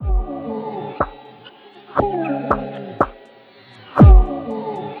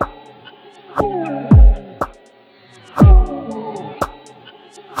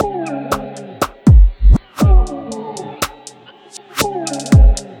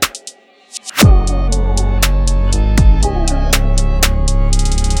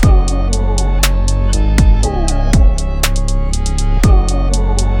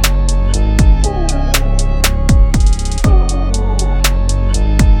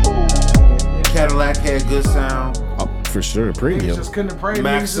Sure, premium. Just couldn't afford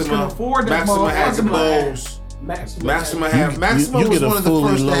that. Maxima had the Bose. Maxima was one of the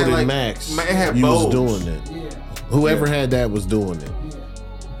first that had like Max. It had you Bose. was doing it. Yeah. Whoever had that was doing it.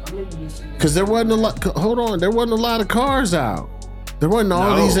 Yeah. Cause there wasn't a lot. Hold on, there wasn't a lot of cars out. There wasn't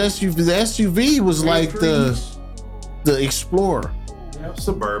all these SUVs. The SUV was like the Explorer. Yep.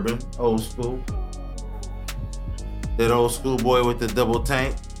 Suburban, old school. That old school boy with the double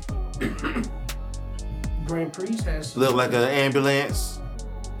tank. Grand Prix has look like an ambulance.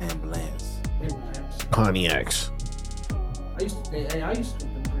 Pontiacs. I used to think the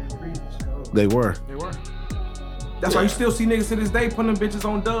Grand Prix was cool. They were. That's why you still see niggas to this day putting them bitches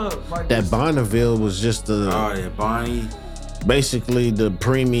on dubs. Like that Bonneville was just Bonnie. Basically the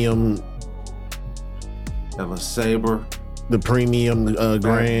premium. That was Sabre. The premium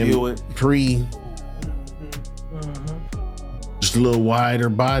Grand Buick. Prix. Just a little wider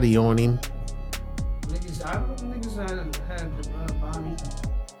body on him. I don't know niggas had the Bonnie.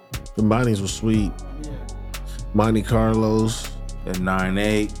 The Bonnies were sweet. Yeah. Monte Carlos. The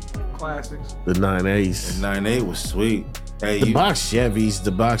 9.8. Classics. The 9.8s. The 9.8 was sweet. Hey, the box Chevys.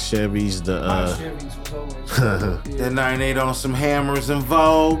 The box Chevys was always the 9.8 on some hammers and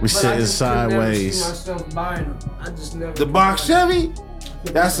Vogue. We sitting sideways. Never see myself buying them. I just never. The box Chevy?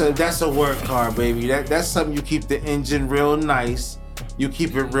 That's a work car, baby. That's something you keep the engine real nice. You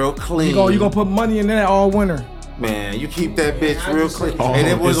keep it real clean. You gonna put money in that all winter. Man, you keep that bitch real clean. And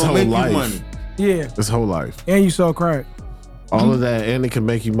it was gonna make you money. Yeah. His whole life. And you sell crack. All of that, and it can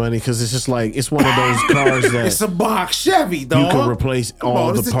make you money because it's just like, it's one of those cars that... It's a box Chevy, dog. You can replace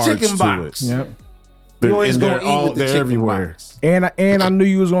all the parts chicken to box. it. Yep. You always gonna eat with the chicken everywhere. Box. And I knew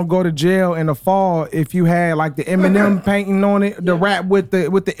you was gonna go to jail in the fall if you had like the Eminem painting on it, the rap with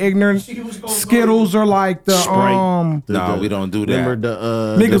the ignorant Skittles or like the No, we don't do that. Remember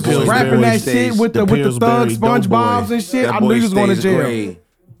the niggas the was rapping that shit with the thug SpongeBob's and shit. I knew you was going to jail.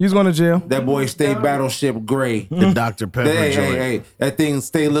 You was going to jail. That boy stayed Battleship gray. The Dr. Pepper joint. Hey, that thing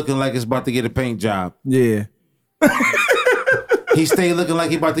stay looking like it's about to get a paint job. Yeah. He stayed looking like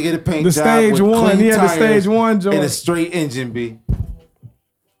he about to get a paint job. Stage with one. He had the stage one joint. And a straight engine, B.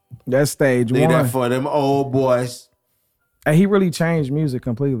 That's stage one. That for them old boys. And he really changed music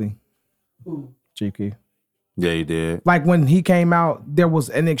completely. Who? GQ. Yeah, he did. Like when he came out, there was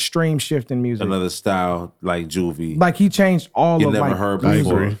an extreme shift in music. Another style, like Juvie. Like he changed all of never heard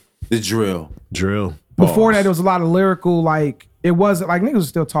before. The drill. Before that, there was a lot of lyrical, like, it wasn't, like, niggas was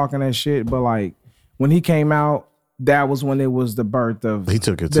still talking that shit, but like, when he came out, that was when it was the birth of he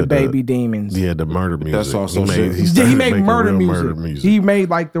took it the to Baby Demons. Yeah, the murder music. That's also he made murder music. He made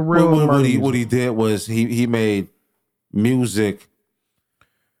like the real murder music. What he did was he made music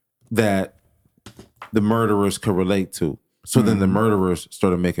that the murderers could relate to. So then the murderers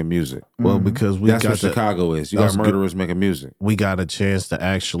started making music. Well, because that's what Chicago is. You got murderers making music. We got a chance to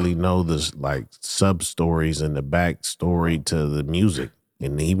actually know the like sub stories and the backstory to the music.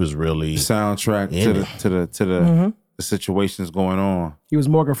 And he was really soundtrack to the situations going on. He was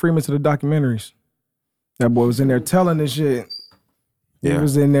Morgan Freeman to the documentaries. That boy was in there telling this shit. He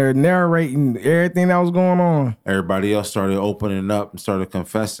was in there narrating everything that was going on. Everybody else started opening up and started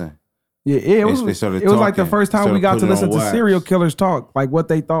confessing. Yeah, it was like the first time we got to listen to serial killers talk, like what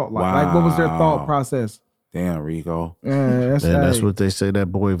they thought, like what was their thought process. Damn, Rico. Yeah, that's what they say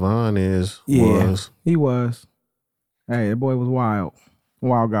that boy Von is. Yeah, he was. Hey, that boy was wild.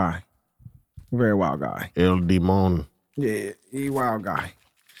 Wild guy. Very wild guy. El Demon. Yeah, he wild guy.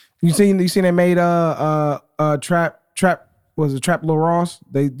 You seen they made Trap was it Trap Lil Ross?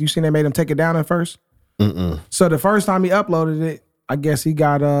 You seen they made him take it down at first? So the first time he uploaded it, I guess he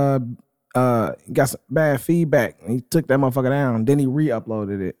got some bad feedback. He took that motherfucker down. Then he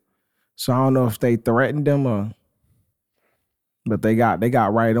re-uploaded it. So I don't know if they threatened him but they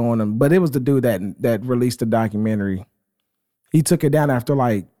got right on him. But it was the dude that released the documentary. He took it down after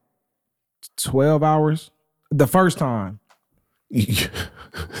like 12 hours. The first time. He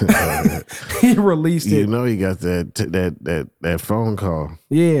released it. You know he got that phone call.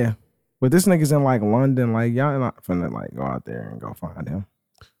 Yeah. But this nigga's in like London. Like y'all not finna like go out there and go find him.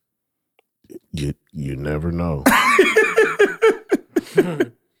 You never know.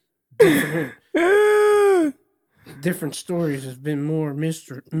 different stories has been more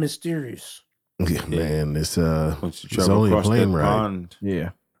mysterious. Yeah, man, it's Once you it's travel only a across that plane ride. pond, Yeah.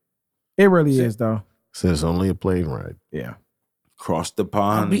 It really is though. Says only a plane ride. Yeah. cross the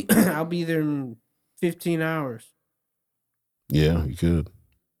pond. I'll be there in 15 hours. Yeah, you could.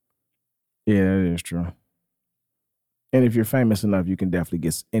 Yeah, that is true. And if you're famous enough, you can definitely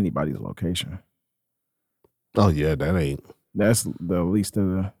get anybody's location. Oh yeah, that ain't. That's the least of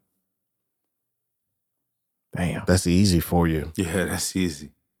the. Damn. That's easy for you. Yeah, that's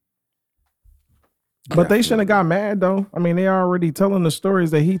easy. But they shouldn't have got mad though. I mean, they already telling the stories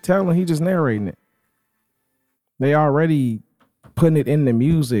that he telling. He just narrating it. They already putting it in the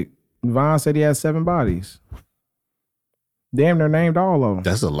music. Von said he had 7 bodies. Damn, they're named all of them.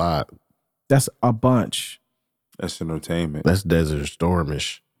 That's a lot. That's a bunch. That's entertainment. That's Desert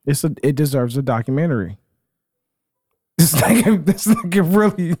Stormish. It deserves a documentary. This nigga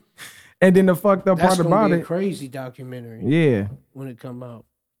really. And then the fucked up That's part gonna about be a it. crazy documentary. Yeah. When it come out.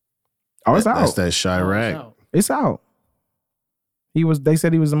 Oh, it's out. That's that Oh, it's Chirac. out. It's out. They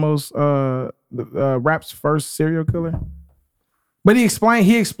said he was the most rap's first serial killer. But he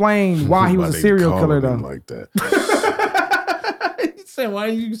explained why he was a Why they serial calling killer him though. like that. He said, "Why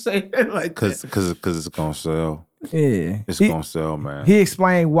you say that like that?" Because it's gonna sell. Yeah. It's gonna sell, man. He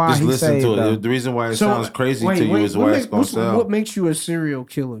explained why Just he listen said to it. though. The reason why it sounds crazy wait, to you wait, is why it's gonna sell. What makes you a serial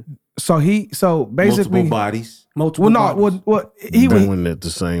killer? So basically Multiple bodies. Multiple bodies. he was Doing it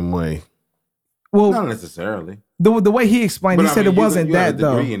the same way. Not necessarily. the way he explained, But he I said mean, it wasn't you got that a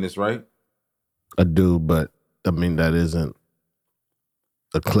degree though. in this, right? I do, but I mean that isn't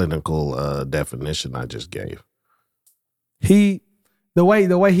a clinical definition I just gave. The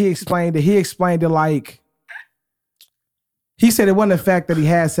way he explained it like he said it wasn't the fact that he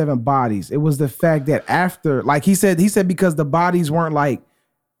had 7 bodies. It was the fact that after, like he said because the bodies weren't like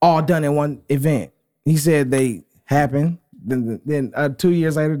all done in one event. He said they happened. Then 2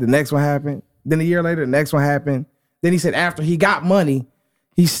 years later, the next one happened. Then a year later, the next one happened. Then he said after he got money,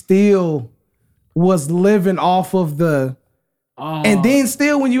 he still was living off of the. And then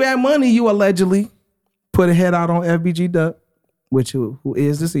still, when you had money, you allegedly put a head out on FBG Duck, which who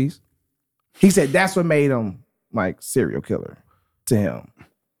is deceased. He said that's what made him like serial killer to him.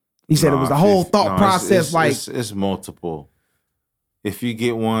 He said it was the whole thought process. It's multiple. If you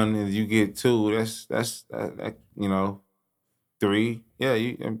get one and you get 2, that's 3. Yeah,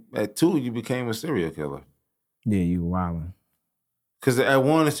 at 2 you became a serial killer. Yeah, you wilding. Because at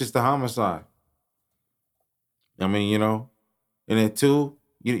 1 it's just a homicide. I mean, and at 2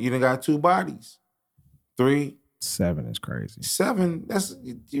 you done got 2 bodies. 3, 7 is crazy. 7. That's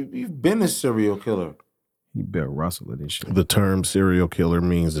you've been a serial killer. He built Russell of this shit. The term serial killer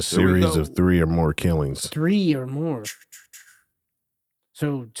means a series of 3 or more killings. 3 or more.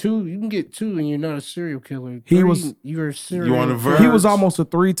 So 2, you can get 2 and you're not a serial killer. You're a serial. You on the verge? He was almost a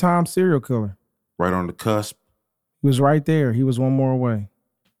 3-time serial killer. Right on the cusp. He was right there. He was one more away.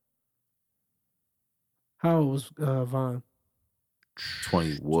 How old was Von?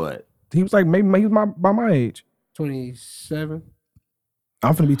 20 what? He was like maybe he was by my age. 27.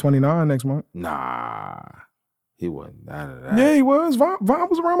 I'm finna be 29 next month. Nah. He wasn't none of that. Yeah, he was. Von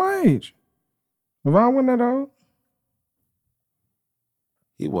was around my age. Von wasn't that old.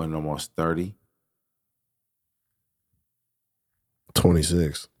 He wasn't almost 30.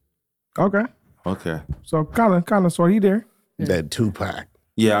 26. Okay. Okay. So kind of sort he there. That 2-pack.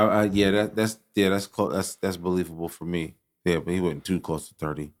 Yeah, that's close. That's believable for me. Yeah, but he wasn't too close to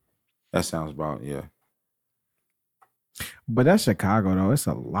 30. That sounds about, yeah. But that's Chicago though. It's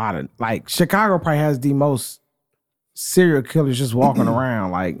a lot of like Chicago probably has the most serial killers just walking around.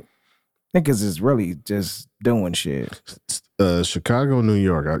 Like niggas is really just doing shit. Chicago, New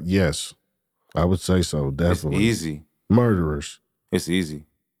York. Yes, I would say so. Definitely. It's easy. Murderers. It's easy.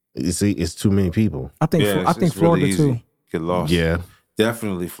 It's too many people. I think It's Florida really too. easy. Get lost. Yeah.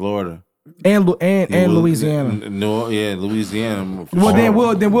 Definitely Florida. And Louisiana. No, yeah, Louisiana.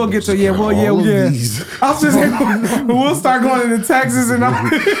 Well, then we'll get to All of these. I was just saying, we'll start going into Texas and all.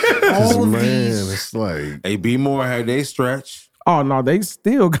 All of man, these. it's like Hey, B More had they stretch. Oh no, they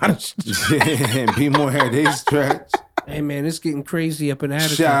still got B More had they stretch. Hey man, it's getting crazy up in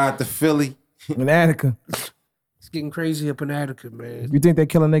Attica. Shout out to Philly. in Attica. It's getting crazy up in Attica, man. You think they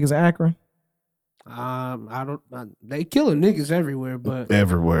killing niggas in Akron? They killing niggas everywhere, but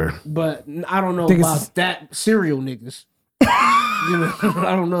everywhere. I don't know Think about that serial niggas.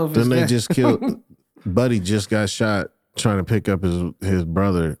 I don't know if Then it's they that. just killed. Buddy just got shot trying to pick up his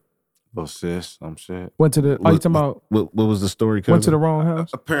brother. Oh, sis, I'm shit. Went to the. Oh, you talking about? What was the story? Went to the wrong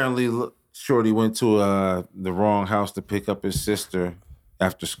house. Apparently, Shorty went to the wrong house to pick up his sister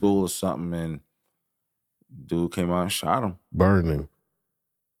after school or something, and Dude came out and shot him. Burned him.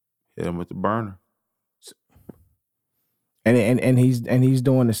 Hit him with the burner. And he's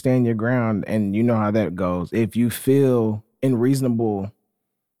doing the stand your ground, and you know how that goes. If you feel reasonable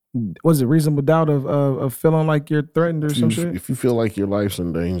doubt of feeling like you're threatened or some shit? If you feel like your life's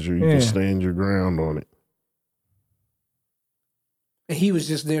in danger, you can stand your ground on it. And he was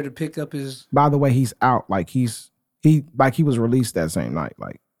just there to pick up his. By the way, he's out. Like he was released that same night.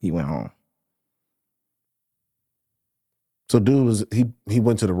 Like he went home. So dude was he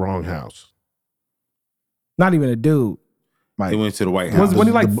went to the wrong house. Not even a dude. Like he went to the White House. When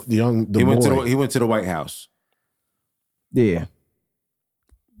he like he went to the White House. Yeah.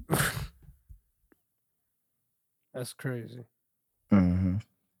 That's crazy. Mm-hmm.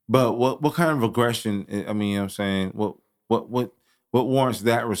 But what kind of aggression? I mean, you know what I'm saying, what warrants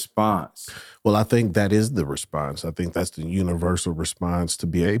that response? Well, I think that is the response. I think that's the universal response to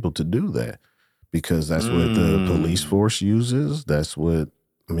be able to do that, because that's what the police force uses. That's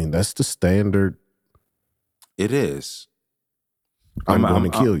that's the standard. It is. I'm going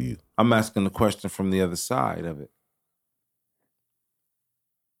to kill you. I'm asking the question from the other side of it.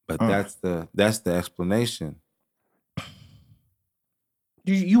 But that's the explanation.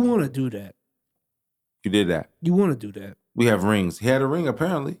 You want to do that. You did that. You want to do that. We have rings. He had a ring,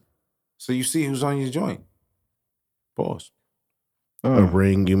 apparently. So you see who's on your joint. Pause. A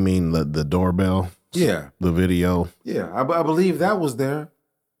ring, you mean the doorbell? Yeah. The video? Yeah, I believe that was there,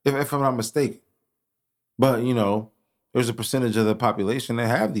 if I'm not mistaken. But, there's a percentage of the population that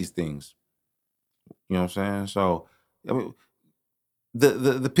have these things. You know what I'm saying? So, I mean,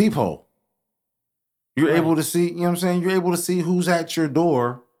 the peephole. You're able to see, you know what I'm saying? You're able to see who's at your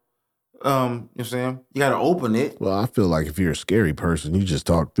door. You know what I'm saying? You got to open it. Well, I feel like if you're a scary person, you just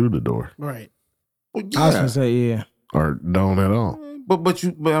talk through the door. Right. Well, yeah. I was going to say, yeah. Or don't at all. But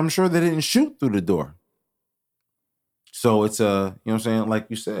I'm sure they didn't shoot through the door. So it's you know what I'm saying? Like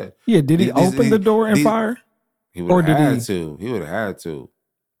you said. Yeah, did he open the door and fire? He would have had to. He would have had to.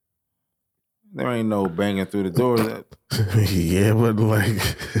 There ain't no banging through the door. Yeah, but like,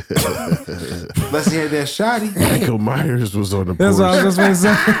 unless he had that shotty. Michael Myers was on the porch. That's what I was just going to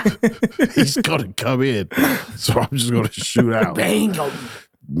say. He's gonna come in, so I'm just gonna shoot out. Bingo.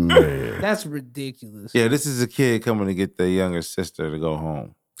 Man, that's ridiculous. Yeah, this is a kid coming to get their younger sister to go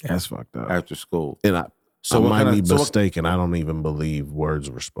home. That's fucked up. After school. And I might be mistaken. I don't even believe words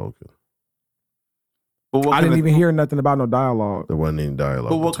were spoken. But I didn't even hear nothing about no dialogue. There wasn't any dialogue.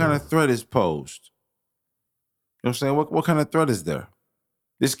 But what kind of threat is posed? You know what I'm saying? What kind of threat is there?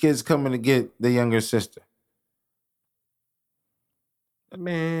 This kid's coming to get the younger sister.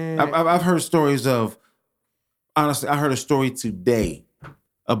 Man. I've heard stories of, honestly, I heard a story today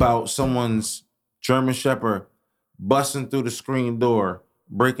about someone's German Shepherd busting through the screen door,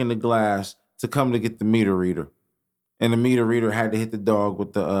 breaking the glass to come to get the meter reader. And the meter reader had to hit the dog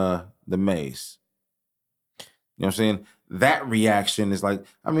with the mace. You know what I'm saying? That reaction is like,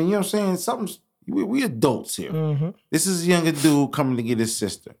 I mean, you know what I'm saying? We adults here. Mm-hmm. This is a younger dude coming to get his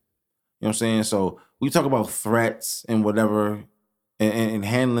sister. You know what I'm saying? So we talk about threats and whatever and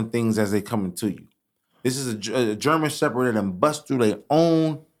handling things as they come into you. This is a German Shepherd that bust through their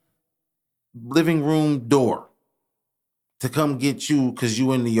own living room door to come get you because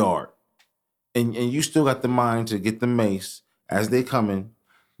you in the yard. And you still got the mind to get the mace as they coming.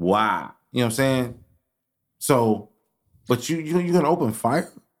 Wow. You know what I'm saying? So, but you're going to open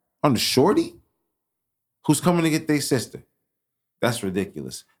fire on the shorty who's coming to get their sister? That's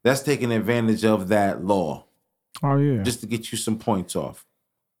ridiculous. That's taking advantage of that law. Oh, yeah. Just to get you some points off.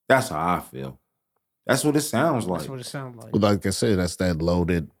 That's how I feel. That's what it sounds like. That's what it sounds like. Well, like I said, that's that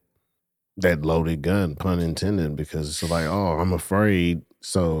loaded gun, pun intended, because it's like, oh, I'm afraid.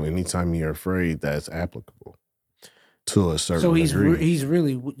 So anytime you're afraid, that's applicable to a certain degree. So he's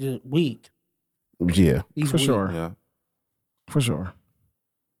really weak. Yeah. For sure. Yeah. For sure.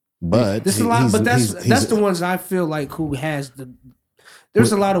 But there's a lot, but that's the ones I feel like who has the.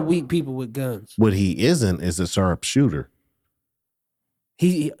 There's a lot of weak people with guns. What he isn't is a sharpshooter.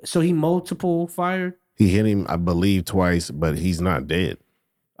 He multiple fired. He hit him, I believe, twice, but he's not dead.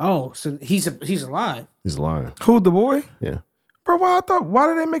 Oh, so he's alive. He's alive. Who, the boy? Yeah. Bro, why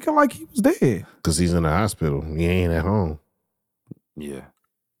did they make it like he was dead? Because he's in the hospital. He ain't at home. Yeah.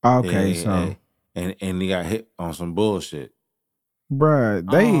 Okay, and he got hit on some bullshit.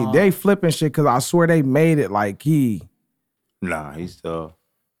 Bruh, they flipping shit because I swear they made it like he. Nah, he's still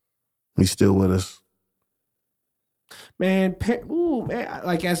with us. Man,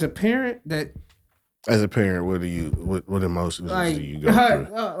 like as a parent, what emotions do you go through?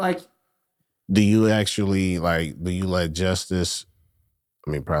 Like, do you actually do you let justice I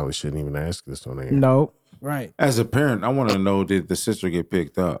mean, probably shouldn't even ask this on air. No. Right. As a parent, I want to know, did the sister get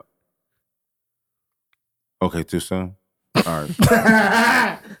picked up? Okay, too soon? All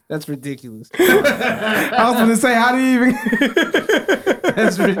right. That's ridiculous. I was going to say, how do you even...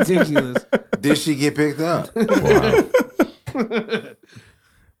 That's ridiculous. Did she get picked up? Wow.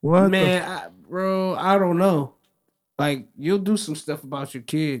 What Man, bro, I don't know. Like, you'll do some stuff about your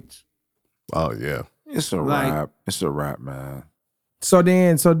kids. Oh, yeah. It's a wrap. It's a wrap, man. So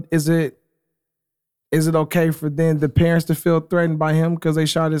is it okay for then the parents to feel threatened by him because they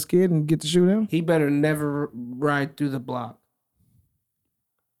shot his kid and get to shoot him? He better never ride through the block.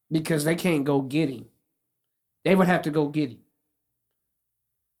 Because they can't go get him. They would have to go get him.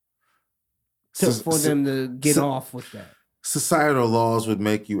 For them to get off with that. Societal laws would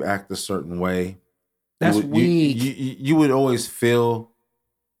make you act a certain way. That's weak. You would always feel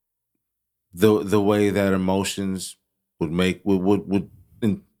the way that emotions would make you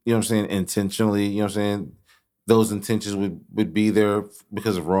know what I'm saying, intentionally, you know what I'm saying? Those intentions would be there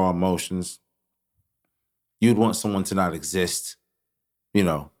because of raw emotions. You'd want someone to not exist. You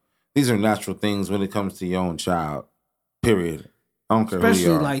know, these are natural things when it comes to your own child. Period. I don't care especially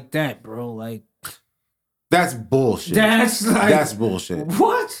who you are. like that, bro. Like that's bullshit. That's bullshit.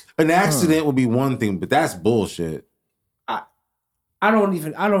 What? An accident would be one thing, but that's bullshit. I don't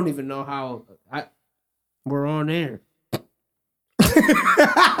even know how we're on air. That's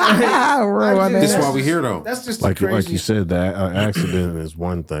why we're here, though. That's just like crazy. you said, that accident is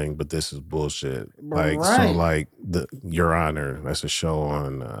one thing, but this is bullshit. Like Right. so, like Your Honor, that's a show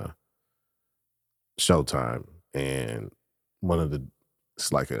on Showtime, and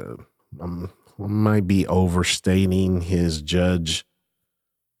it's like might be overstating his judge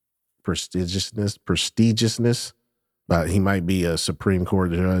prestigiousness, but he might be a Supreme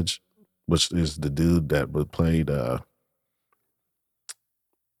Court judge, which is the dude that played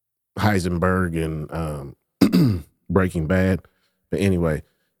Heisenberg in Breaking Bad. But anyway,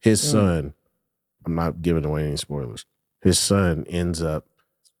 his son, I'm not giving away any spoilers, his son ends up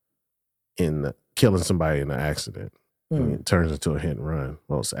killing somebody in an accident. And it turns into a hit and run.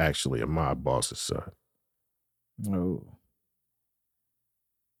 Well, it's actually a mob boss's son. Oh.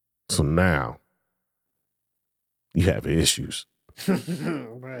 So now you have issues.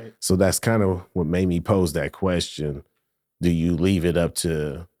 Right. So that's kind of what made me pose that question. Do you leave it up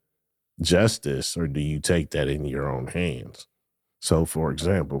to justice or do you take that in your own hands? So, for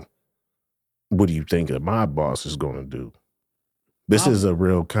example, what do you think a mob boss is going to do? This is a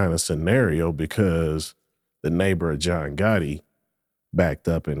real kind of scenario because the neighbor of John Gotti backed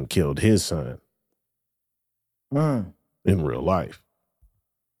up and killed his son in real life.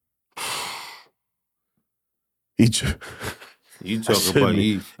 You talk about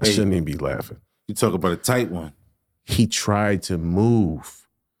I shouldn't even be laughing. You talk about a tight one. He tried to move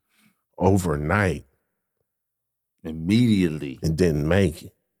overnight immediately and didn't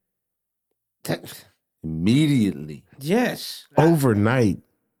make it. Immediately. Yes. Overnight.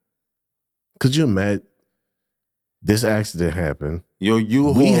 Could you imagine? This accident happened. We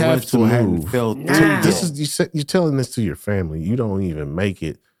have to move. This is you're telling this to your family. You don't even make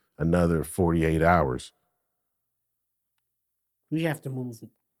it another 48 hours. We have to move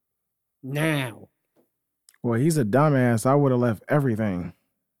now. Well, he's a dumbass. I would have left everything.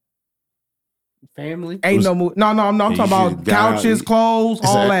 Family? Ain't no move. No. I'm talking about couches, clothes,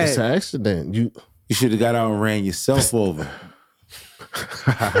 all that. It's an accident. You should have got out and ran yourself over.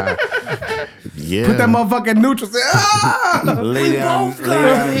 Yeah. Put that motherfucking neutral. Lay down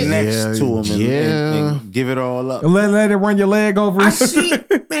next to him and give it all up. Let it run your leg over. I see,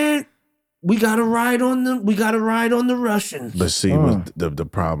 man. We gotta ride on the Russians. But see, the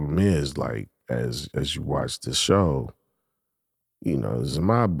problem is, like, as you watch the show, you know, there's a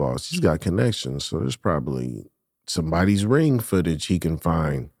mob boss. He's got connections, so there's probably somebody's ring footage he can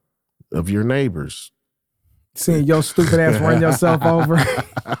find of your neighbors. Seeing your stupid ass run yourself over.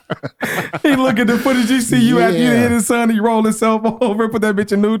 He look at the footage. He see you after you hit his son. He roll himself over, put that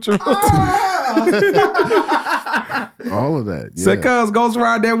bitch in neutral. All of that. Yeah. Say, cuz, go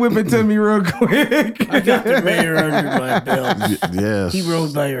ride that whip to me real quick. I got the mayor under my belt. Yes. He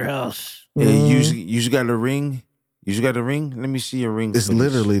rode by your house. Yeah, you just got a ring. You just got a ring. Let me see your ring. It's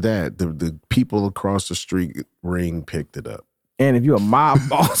literally that. The people across the street ring picked it up. And if you a mob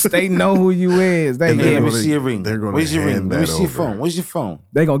boss, they know who you is. Let me see your ring. They're going Where's to your ring? hand Let me that see your over. phone. Where's your phone?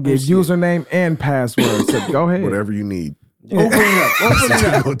 They gonna give username and password. So go ahead. Whatever you need. Open it up. Open it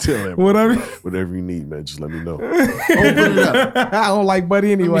up. Go tell everybody. Whatever you need, man. Just let me know. Open it up. I don't like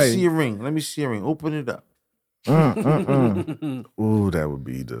Buddy anyway. Let me see your ring. Open it up. Ooh, that would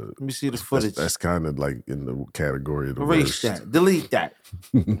be the. Let me see the footage. That's kind of like in the category of the Erase worst. that. Delete that.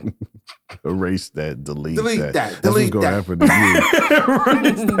 Erase that. Delete that. That's what's gonna happen to you.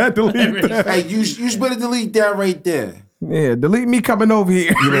 Erase that. Delete that. Hey, you better delete that right there. Yeah, delete me coming over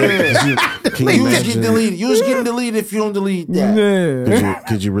here. Can you You was imagine? getting deleted. You was getting deleted if you don't delete that. Yeah.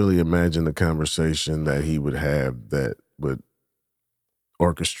 Could you really imagine the conversation that he would have that would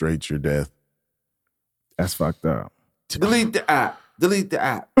orchestrate your death? That's fucked up. Delete the app. Delete the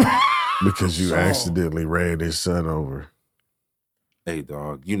app. Because you accidentally ran his son over. Hey,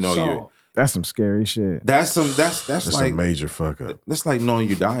 dog. You know you're. That's some scary shit. That's That's like a major fuck up. that's like knowing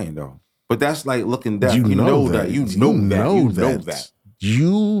you're dying though. But that's like looking down. You know that. You know that.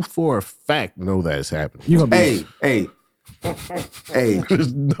 You for a fact know that's happening. You gonna be Hey.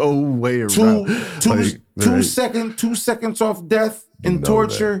 There's no way around. Two seconds off death and know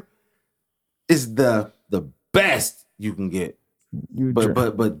torture is the best you can get.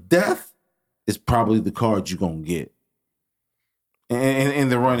 But death is probably the card you're gonna get. And in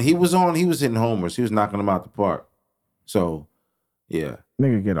the run he was hitting homers. He was knocking them out the park. So yeah.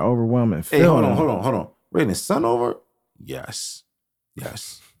 nigga get overwhelming. Hey, hold on. Ran his son over? Yes.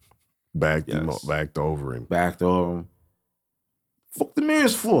 Backed over him. Backed over him. Fuck the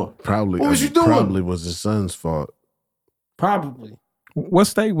mirrors for? Probably. What was you doing? Probably was his son's fault. Probably. What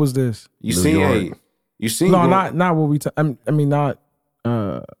state was this? You New seen? York. Hey, you seen? No, not what we. I mean, not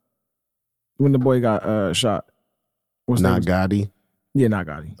when the boy got shot. What's Not Gotti. Yeah, not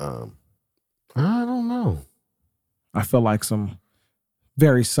Gotti. I don't know. I feel like some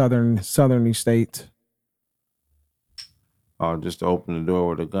very southerny state. Oh, just to open the door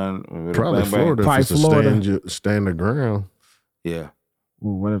with a gun. With Probably a bang, bang. Florida. Probably If it's Florida. a stand the ground. Yeah.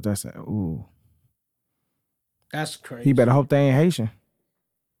 Ooh, what if that's ooh? That's crazy. He better hope they ain't Haitian.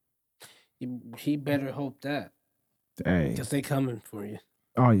 He better hope that. Hey. Because they coming for you.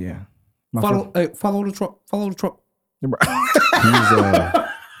 Oh yeah. Follow the truck. Follow the truck.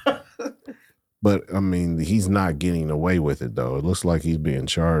 But I mean, he's not getting away with it though. It looks like he's being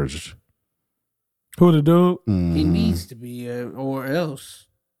charged. Who the dude? He needs to be, or else.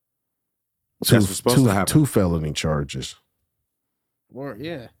 That's what's supposed to happen. 2 felony charges.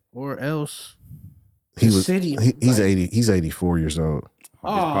 Or else. He's city, 80. He's 84 years old. He's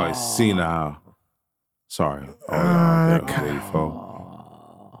probably senile. Sorry. Oh, that was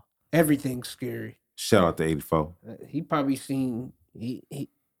 84. Everything's scary. Shout out to 84. He probably seen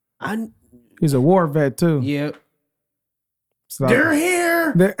He's a war vet too. Yep. So, They're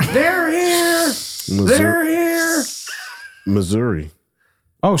here. They're here. They're here. Missouri.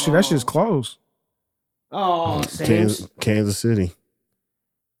 oh shit, that shit's close. Oh, Kansas City.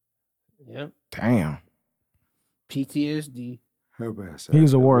 Yep. Damn. PTSD.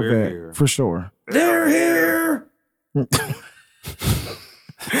 He's a war vet for sure. They're here.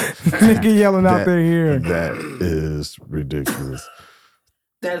 Nigga yelling out there here. That is ridiculous.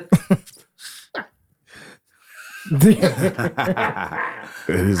 That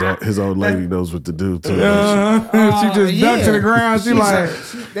And his old lady knows what to do too. she just ducked to the ground. She like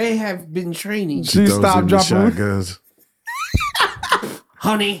they have been training. she Throws stopped in the dropping. shotguns.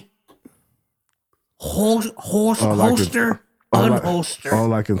 Honey, holster, unholster.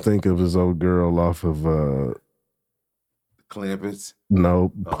 All I can think of is old girl off of Clampets.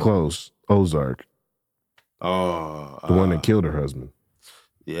 no, close. Ozark. Oh. The one that killed her husband.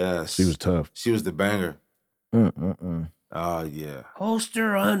 Yes. She was tough. She was the banger. Oh, yeah.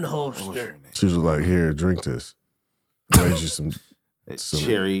 Holster, unholster. She was like, here, drink this. Made you some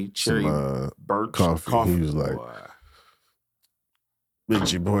Cherry birch coffee. He was like,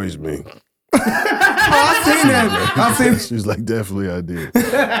 bitch, you boys me. I seen that. I seen. She was like, definitely I did.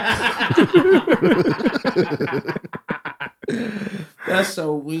 That's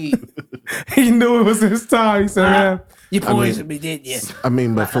so weak. He knew it was his time. He said, "Man, You poisoned me, didn't you? I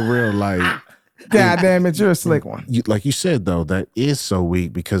mean, but for real, like, God damn it, you're a slick one." like you said though, that is so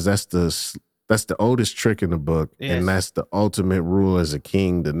weak because that's the oldest trick in the book, Yes. and that's the ultimate rule as a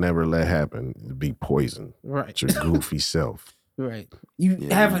king to never let happen: to be poisoned. Right. Your goofy self. Right. You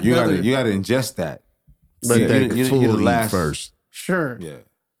Yeah, have you another. gotta ingest that. Let See, that you the fool eat last- first. Sure. Yeah.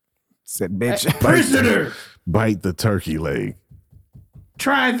 Said, "Bitch, Prisoner, Bite the turkey leg.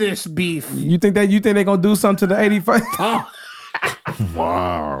 try this beef. you think they gonna do something to the 81st?" Oh,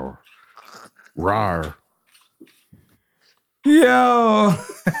 Wow. Rawr. Yo,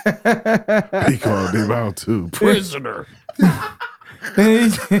 He called him out too. Prisoner.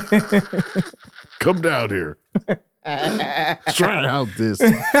 Come down here. Try out this.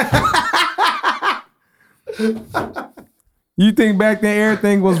 you think back then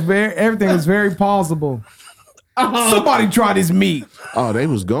everything was very plausible. Somebody try this meat. Oh, they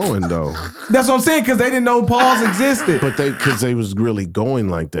was going though. That's what I'm saying, because they didn't know pause existed. But because they was really going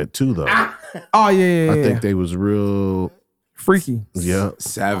like that too, though. Oh yeah. I think they was real freaky. Yeah,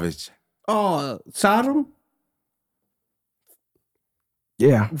 savage. Oh, Sodom.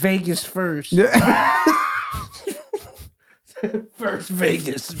 Yeah, Vegas first. Yeah. First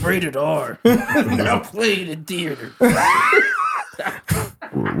Vegas, rated R. Now playing in theater.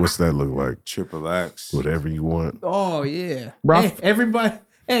 What's that look like? Triple X. Whatever you want. Oh yeah, Bro. Hey, everybody.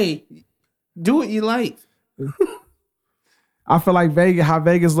 Hey, do what you like. I feel like how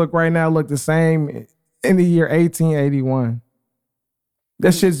Vegas look right now look the same in the year 1881.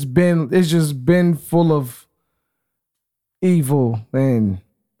 That shit's just been full of evil and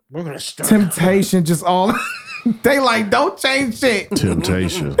We're gonna start temptation. Just all they like. Don't change shit.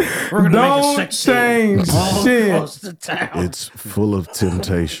 Temptation. We're gonna Don't make a sex change scene all shit. across the town. It's full of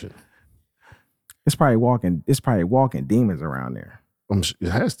temptation. It's probably walking demons around there. It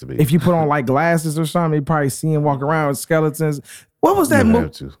has to be. If you put on like glasses or something, you probably see him walk around with skeletons. What was that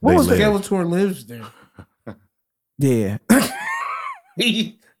movie? What was They that? live. Skeletor lives there. Yeah.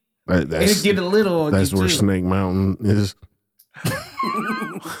 He That's, get a little. On that's you where too. Snake Mountain is.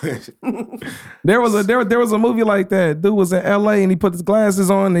 There was a movie like that. Dude was in LA and he put his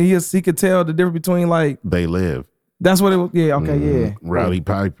glasses on and he could tell the difference between like They live. that's what it was. Yeah, okay, yeah. Rowdy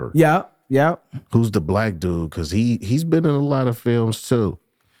Piper. Yeah. Who's the black dude? Because he's been in a lot of films too.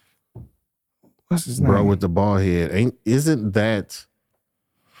 What's his name? Bro with the bald head. Isn't that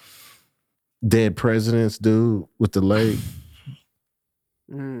Dead Presidents dude with the leg?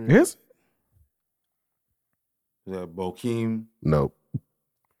 Yes? Is that Bokeem? Nope.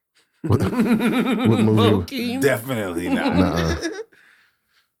 What movie? Definitely not. Nuh-uh.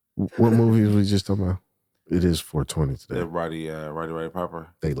 What movie was we just talking about? It is 420 today. That Roddy Piper.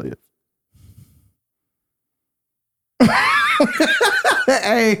 They live.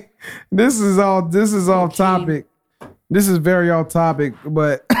 Hey, this is off topic. This is very off topic,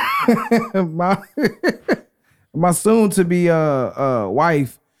 but my soon to be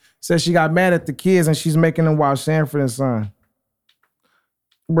wife says she got mad at the kids and she's making them watch Sanford and Son.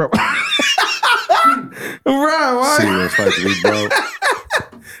 Bro. Bro, See what it's like to be broke.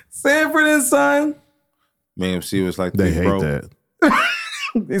 Sanford and Son. Man, see what it's like to They be hate broke. that.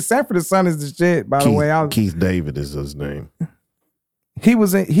 Sanford and Son is the shit, by the way. Keith David is his name. He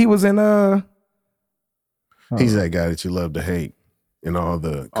was in He's that guy that you love to hate in all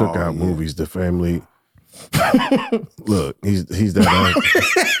the cookout movies, the family. Look, he's that he's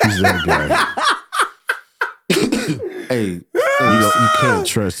that guy. Hey, You can't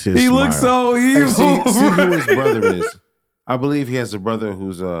trust his he smile. looks so hey, evil. see who his brother is. I believe he has a brother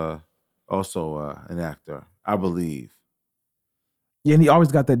who's also an actor. I believe. Yeah, and he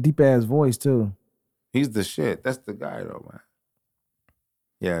always got that deep ass voice too. He's the shit. That's the guy though, man.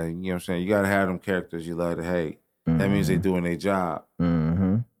 Yeah, you know what I'm saying? You gotta have them characters you love to hate. That means they doing their job.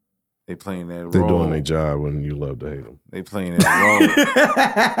 Mm-hmm. They playing that role. They're doing their job when you love to hate them. They playing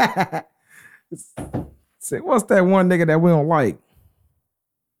that role. Say, what's that one nigga that we don't like?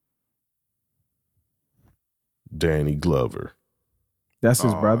 Danny Glover. That's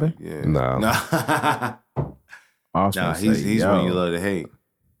his brother. Yeah. No. Nah. Nah, he's one you love to hate.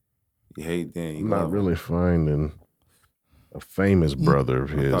 You hate Danny. I'm not really finding a famous brother of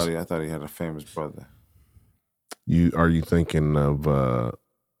his. I thought he had a famous brother. Are you thinking of the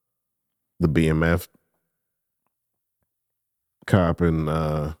BMF cop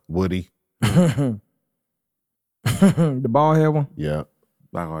and Woody? The bald head one? Yeah.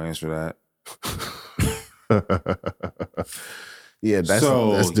 Not gonna answer that. Yeah,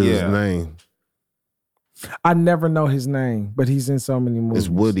 that's dude's name. I never know his name, but he's in so many movies. It's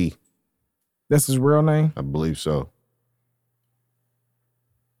Woody. That's his real name? I believe so.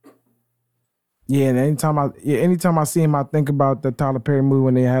 Yeah, and anytime I see him, I think about the Tyler Perry movie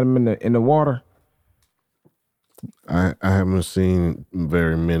when they had him in the water. I haven't seen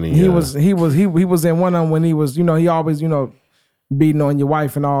very many. He was in one of them when he was, he always, beating on your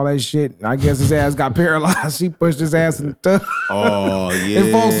wife and all that shit. I guess his ass got paralyzed. He pushed his ass in the tub. Oh yeah.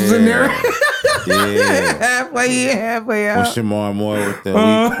 And folks was in there. Yeah. halfway out. With Shamar Moore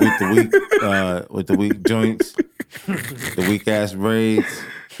with the weak joints, the weak ass braids.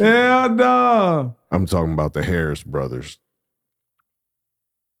 Hell no. I'm talking about the Harris brothers.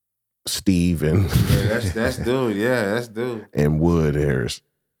 Steve and That's dude. Yeah, that's dude. and Wood Harris.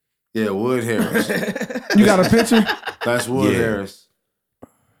 Yeah, Wood Harris. You got a picture? That's Wood Yeah. Harris.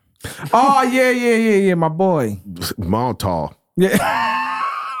 Oh, yeah, my boy. Montauk, Yeah.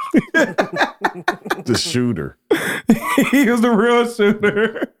 the shooter. He was the real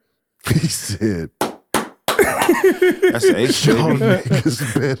shooter. He said, That's an ace, Y'all baby.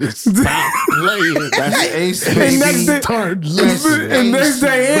 niggas better stop playing. That's an ace, baby. And next day, Start listening. and next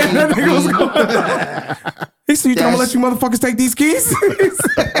day, that nigga was going. He said, "You trying to let you motherfuckers take these keys?"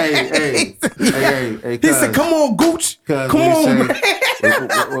 Hey. He said, "Come on, Gooch. Come on,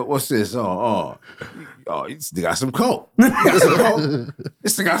 man." What's this? Oh, you still got some coke. You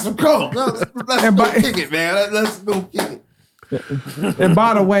still got some coke. Let's go kick it, man. Let's go kick it. And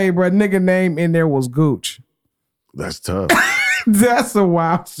by the way, bro, nigga name in there was Gooch. That's tough. That's a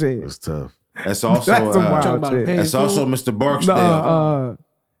wild shit. That's tough. That's also That's a wild shit. that's also Mr. Barksdale.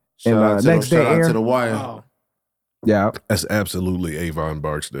 Next day shout out air. to the wire. Oh. Yeah. That's absolutely Avon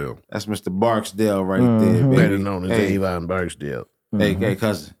Barksdale. That's Mr. Barksdale right there, baby. Better known as Hey. Avon Barksdale. Hey,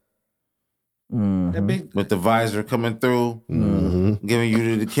 cousin. That big, With the visor coming through, Mm-hmm. giving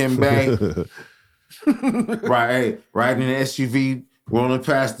you the Kim Bay. Riding in the SUV, rolling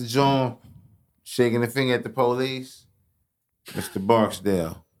past the John, shaking the finger at the police. Mr.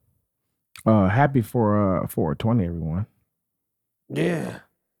 Barksdale. Happy for 420, everyone. yeah.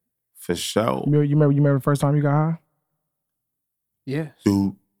 For sure. You remember the first time you got high? Yes.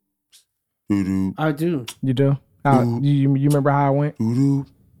 Doo. Doo-doo. I do. You do? You remember how I went? Doo-doo.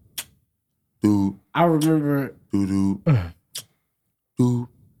 Doo. I remember. Doo-doo. Doo.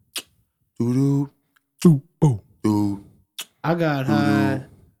 Doo-doo. Ooh, ooh. Doo. I got high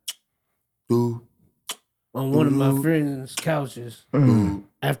Doo. on one of my friends' couches Doo.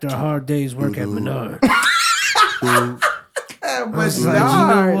 after a hard day's work at Menard. Doo. I was like, you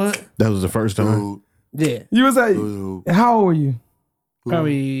know what? That was the first time. Doo. Yeah. You was like, Doo. how old were you?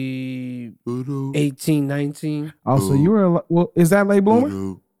 Probably Doo. 18, 19. Oh, so you were, well, is that late bloomer?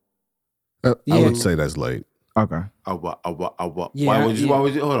 Doo. I Yeah. would say that's late. Okay. Yeah, Why would you? yeah. Why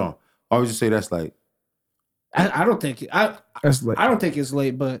would you? Hold on. Why would you say that's like? I don't think That's late. I don't think it's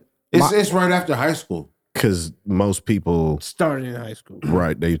late, but It's right after high school. Because most people, started in high school.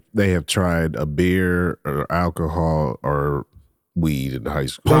 right, they have tried a beer or alcohol or weed in high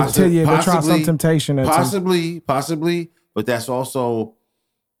school. They tell you they try some Possibly- temptation. At Possibly, but that's also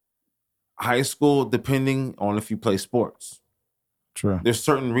high school, depending on if you play sports. True. There's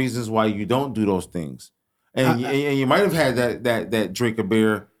certain reasons why you don't do those things, and you might have had that drink of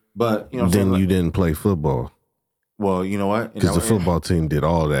beer, but you know, what I'm Then saying? you didn't play football Well, you know what? because the football team did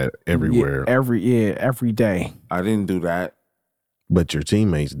all that everywhere, Every day. I didn't do that. but your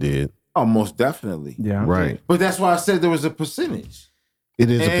teammates did. Oh, most definitely. Yeah. Right. But that's why I said there was a percentage. It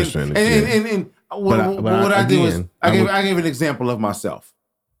is a And- percentage. And what I did was again, I gave an example of myself.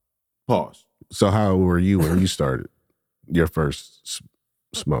 Pause. So how old were you when you started your first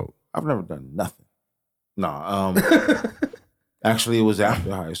smoke? I've never done nothing. No. Actually, it was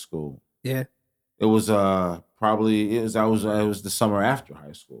after high school. Yeah. It was probably it was the summer after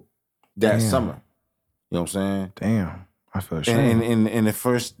high school. That Damn. summer. You know what I'm saying? Damn. I feel ashamed. And the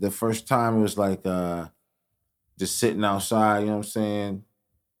first time it was like just sitting outside, you know what I'm saying?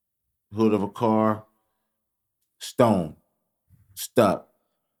 Hood of a car, stone, stuck.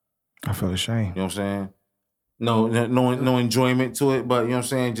 I feel ashamed. You know what I'm saying? No enjoyment to it, but you know what I'm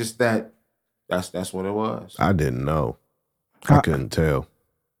saying? Just that's what it was. I didn't know. I couldn't tell.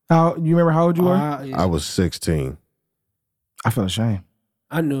 How you remember how old you were? I was 16. I feel ashamed.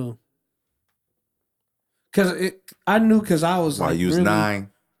 I knew. I knew because I was Why like, you was really, 9?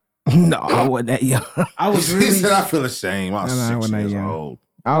 No, I wasn't that young. I was He really. said I feel ashamed. I was No, I 6 wasn't that years young. old.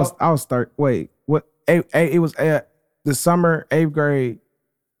 I was wait, what? It was the summer, 8th grade,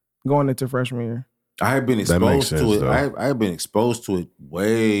 going into freshman year. I had been That makes exposed to sense, it. though. I had been exposed to it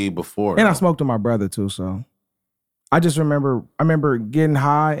way before. And I smoked with my brother too, so I just remember getting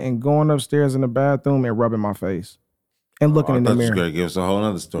high and going upstairs in the bathroom and rubbing my face and looking in the mirror. Gonna give us a whole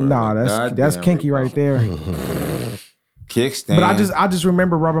other story. Nah, Like, that's goddamn, kinky right there. Kickstand. But I just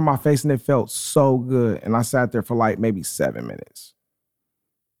remember rubbing my face and it felt so good. And I sat there for like maybe 7 minutes.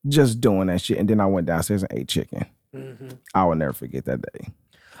 Just doing that shit. And then I went downstairs and ate chicken. Mhm. I will never forget that day.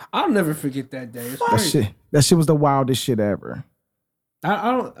 I'll never forget that day. It's crazy. That shit was the wildest shit ever.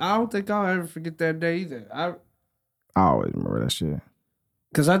 I don't think I'll ever forget that day either. I always remember that shit.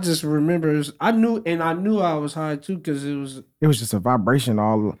 Because I just remember, I knew I was high too because it was just a vibration.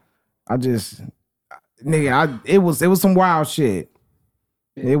 It was some wild shit.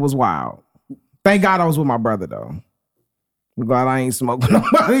 It was wild. Thank God I was with my brother though. I'm glad I ain't smoking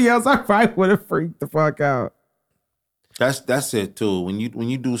nobody else. I probably would have freaked the fuck out. That's it too. When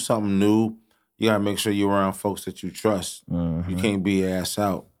you do something new, you gotta make sure you're around folks that you trust. You can't be ass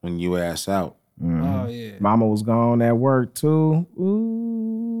out when you ass out. Oh yeah. Mama was gone at work too.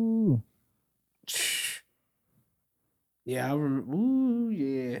 Ooh. Yeah, I remember. Ooh,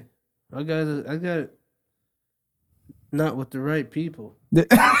 yeah. I got Not with the right people. He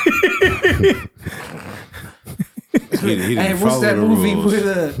Hey, what's that movie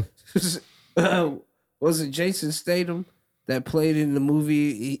with was it Jason Statham that played in the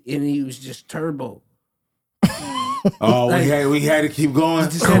movie and he was just turbo? Oh, like, we had to keep going.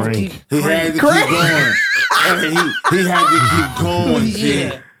 He had to keep going. He had to keep going.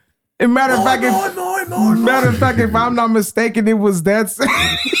 Yeah. And matter of fact, if I'm not mistaken, it was that.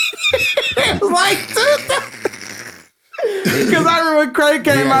 Like, because I remember when Craig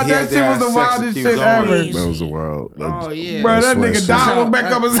came out, that shit was the wildest shit ever. That was a wild. Oh yeah, bro, that nigga died went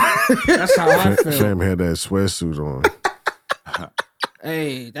back up his. That's how I felt. Fam had that sweatsuit on.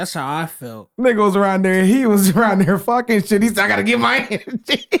 Hey, that's how I felt. Nigga was around there. He was around there fucking shit. He said, I gotta get my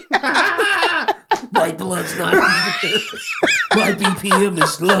energy. My blood's not. My BPM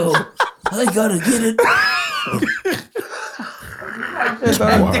is low. I gotta get it.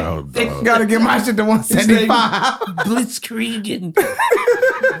 Wow, dog. Gotta get my shit to 175. Blitzkrieg and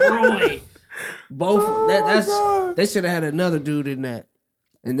Roy. Both. They should have had another dude in that.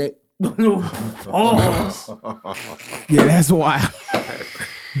 And they. Oh. Yeah, that's wild.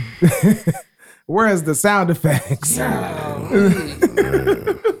 Where's the sound effects?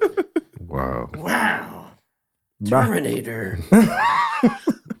 Wow. Wow. Terminator.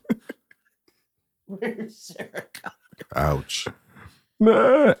 Where's Sarah? Ouch.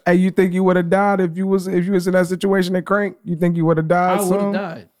 Hey, you think you would have died if you was in that situation at Crank? You think you would have died? I would have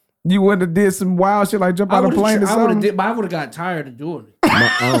died. You would have did some wild shit like jump out of a plane or something? But I would have got tired of doing it.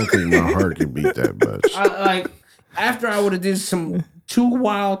 I don't think my heart can beat that much. After I would have did some too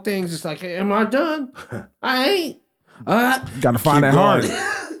wild things, it's like, hey, am I done? I ain't. Gotta find that heart.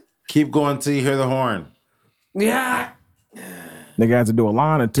 Keep going till you hear the horn. Yeah. Nigga have to do a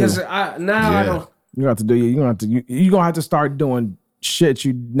line or two. Because I don't. You have to do. You gonna have to start doing shit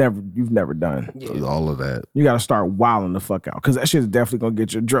you've never done. Yeah. All of that. You got to start wilding the fuck out because that shit's definitely gonna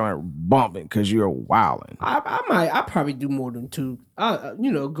get your adrenaline bumping because you're wilding. I probably do more than two.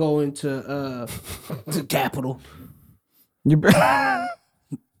 Go into the Capitol.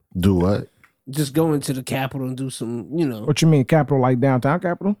 Do what? Just go into the Capitol and do some. What you mean, Capitol like downtown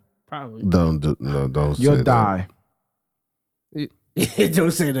Capitol? Probably. Don't. You'll die.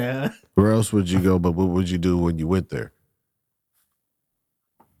 Don't say that. Where else would you go? But what would you do when you went there?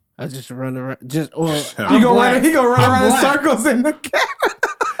 I just run around. He gonna run around in circles in the Capitol.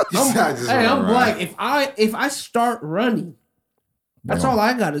 I'm black. If I start running, that's all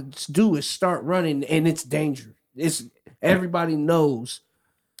I gotta do is start running, and it's dangerous. Everybody knows.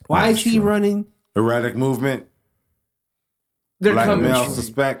 Why is he running? Erratic movement. They're Black coming. male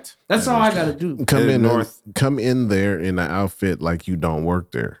suspect. That's all I gotta do. Come in there in an outfit like you don't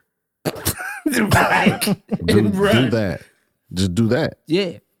work there. Right. Do that. Just do that.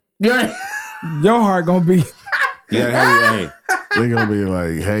 Yeah. Your heart gonna be. They're gonna be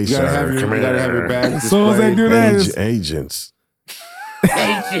like, "Hey, sir, come here." You gotta have your badge. As soon as they do that, agents.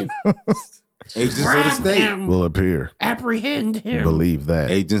 Agents of the state will appear. Apprehend him. Believe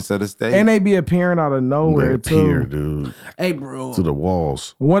that. Agents of the state. And they be appearing out of nowhere too, dude. Hey, bro. To the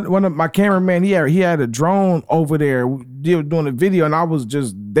walls. One of my cameraman, he had a drone over there doing a video, and I was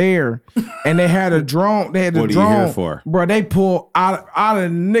just there, and they had a drone. They had the drone. What are you here for, bro? They pulled out of the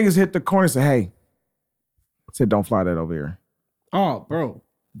niggas hit the corner and said, "Hey," said, "Don't fly that over here." Oh, bro,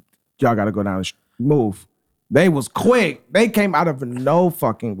 y'all got to go down and move. They was quick. They came out of no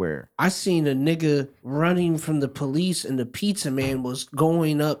fucking where. I seen a nigga running from the police and the pizza man was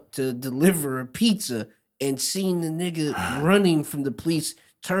going up to deliver a pizza and seen the nigga running from the police,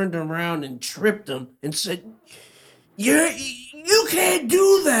 turned around and tripped him and said, you can't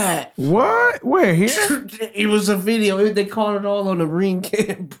do that. What? Where, here? It was a video. They caught it all on the ring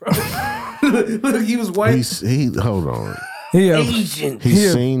cam, bro. Look, he was white. Hold on. Agent.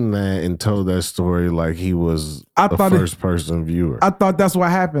 He's seen that and told that story like he was a first-person viewer. I thought that's what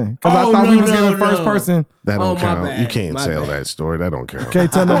happened. Because I thought we was getting first person. That don't count. You can't tell that story. That don't count.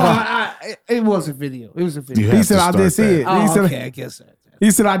 Can't tell nobody. It was a video. It was a video. He said, I did see it. Okay, I guess that. He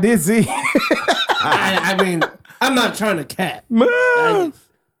said, I did see it. I mean, I'm not trying to cap.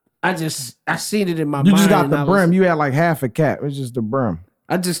 I seen it in my mind. You just got the brim. You had like half a cap. It's just the brim.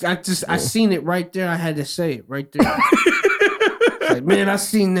 I seen it right there. I had to say it right there. Like, man, I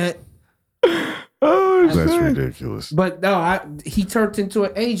seen that. Oh, that's ridiculous. But no, he turned into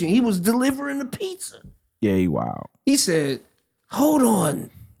an agent. He was delivering the pizza. Yeah, he wild. He said, "Hold on,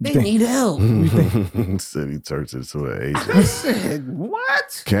 they need help." Said he turns into an agent. I said,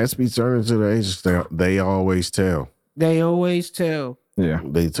 "What?" Cats be turning into the agents. They always tell. They always tell. Yeah,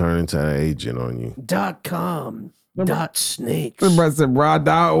 they turn into an agent on you. .com. .snakes. Remember I said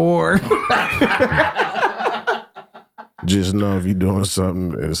raw.org. Just know if you're doing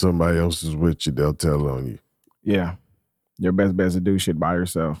something and somebody else is with you, they'll tell on you. Yeah. Your best bet is to do shit by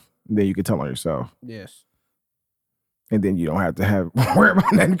yourself. Then you can tell on yourself. Yes. And then you don't have to worry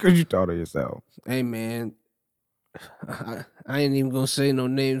about nothing because you thought of yourself. Hey, man. I ain't even gonna say no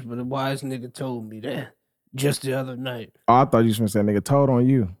names, but a wise nigga told me that just the other night. Oh, I thought you was gonna say nigga told on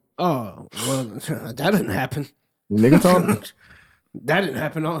you. Oh, well, that didn't happen. Nigga told me. That didn't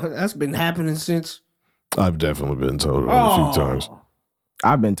happen. That's been happening since. I've definitely been told on a few times.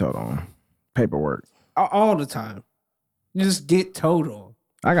 I've been told on paperwork. All the time. You just get told on.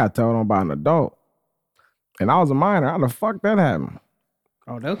 I got told on by an adult. And I was a minor. How the fuck that happened?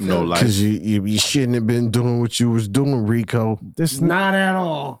 Oh, that's no life. Because you shouldn't have been doing what you was doing, Rico. Not at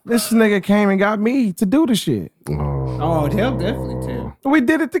all. This nigga came and got me to do the shit. Oh, they'll definitely tell. We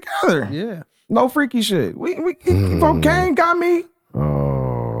did it together. Yeah. No freaky shit. We folk came, got me.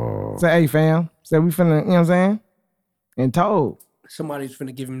 Oh. Say, hey fam. Said we finna, you know what I'm saying? And told. Somebody's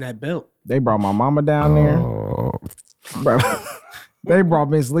finna give him that belt. They brought my mama down there. Bro, they brought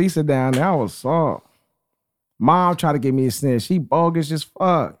Miss Lisa down there. I was soft. Mom tried to give me a snitch. She bogus as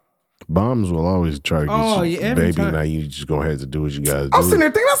fuck. Bombs will always try to get you. every Baby, time. now you just gonna have to do what you gotta do. I'm sitting there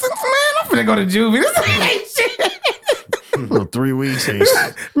thinking, I'm finna go to juvie. This ain't shit. Well, 3 weeks. Man,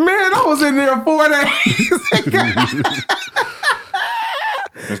 I was in there 4 days.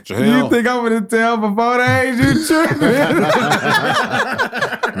 Mr. Hill. You think I'm gonna tell for 4 days? You tripping?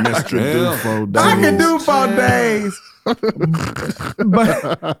 Mr. Hill. I can do 4 days. But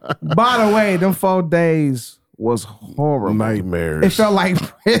by the way, them 4 days was horrible. Nightmares. It felt like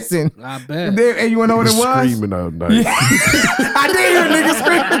prison. I bet. And you wanna know what it was? Screaming all night. Yeah. I did hear niggas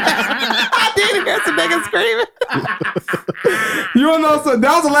screaming. I did hear some niggas screaming. You wanna know? So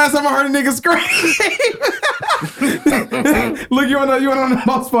that was the last time I heard a nigga scream. Look, you wanna know the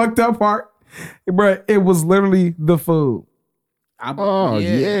most fucked up part, bro? It was literally the food.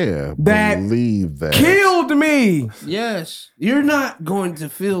 Yeah. That Believe that. killed me. Yes. You're not going to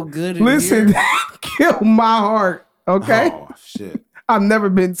feel good in Listen, here. that killed my heart. Okay, Oh shit. I've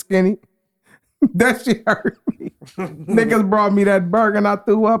never been skinny. That shit hurt me. Niggas brought me that burger and I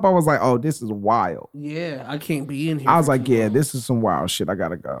threw up. I was like, oh, this is wild. Yeah, I can't be in here. I was for like, too yeah, long. this is some wild shit. I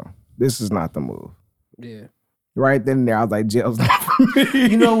gotta go. This is not the move. Yeah. Right then and there, I was like, jail's not for me.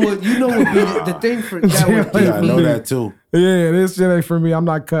 You know what? You know what? The thing for that would Yeah, Yeah, get I me. know that too. Yeah, this shit ain't for me. I'm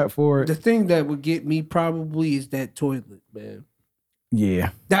not cut for The it. thing that would get me probably is that toilet, man.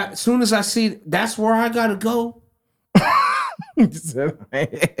 Yeah. That as soon as I see that's where I gotta go.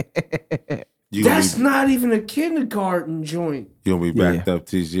 That's not even a kindergarten joint. You gonna be backed up,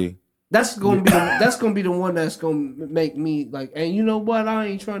 TG? That's gonna be the one that's gonna make me like, and you know what? I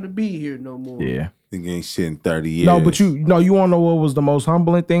ain't trying to be here no more. Yeah. Think ain't shit in 30 years. No, but you wanna know what was the most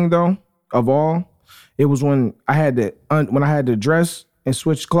humbling thing though of all? It was when I had to dress and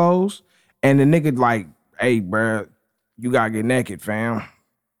switch clothes, and the nigga like, hey, bruh, you gotta get naked, fam.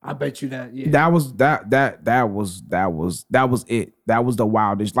 I bet you that. Yeah. That was it. That was the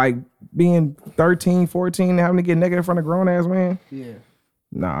wildest. Like being 13, 14, and having to get naked in front of grown ass man. Yeah.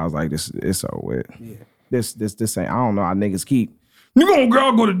 Nah, I was like, this it's so weird. Yeah. This ain't. I don't know how niggas keep. You gonna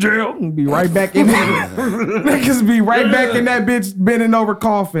go to jail and be right back in there. Niggas be right back in that bitch bending over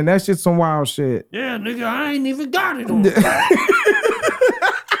coughing. That shit's some wild shit. Yeah, nigga, I ain't even got it on.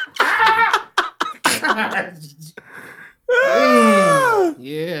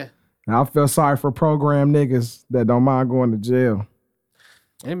 Yeah. I feel sorry for program niggas that don't mind going to jail.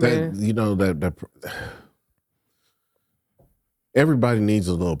 Hey, man. That everybody needs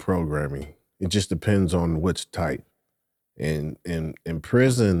a little programming. It just depends on which type. And in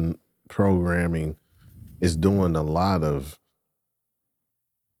prison programming is doing a lot of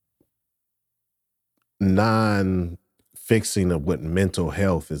non-fixing of what mental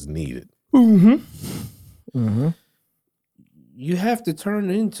health is needed. Mm-hmm. Mm-hmm. You have to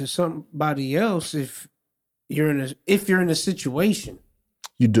turn into somebody else if you're in a situation.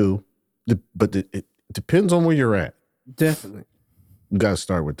 You do, but it depends on where you're at. Definitely. You got to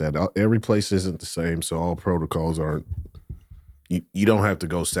start with that. Every place isn't the same, so all protocols aren't. You don't have to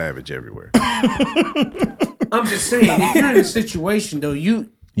go savage everywhere. I'm just saying, if you're in a situation though, you're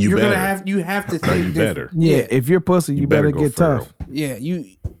gonna have to think You better. Yeah, if you're pussy, you better go get feral. tough. Yeah,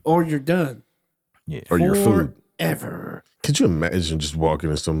 or you're done. Yeah. Or your food. Ever. Could you imagine just walking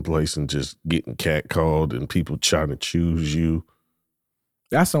in some place and just getting catcalled and people trying to choose you?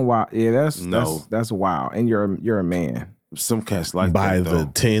 That's some wild. Yeah, No. that's wild. And you're a man. Some cats like By that, the though.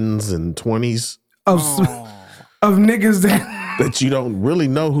 10s and 20s Of niggas that you don't really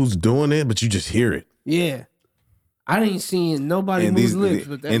know who's doing it, but you just hear it. Yeah. I ain't seen nobody And move these lips,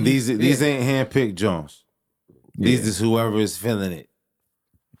 but that and these ain't handpicked Jones. These is whoever is feeling it.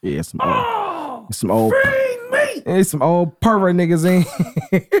 Yeah, some old It's some old pervert niggas in.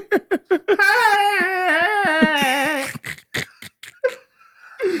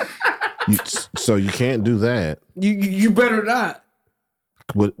 So you can't do that. You better not.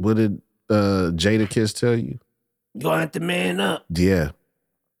 What did Jada Kiss tell you? You gonna have to man up. Yeah.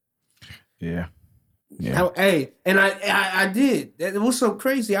 Yeah. Hey, and I did. It was so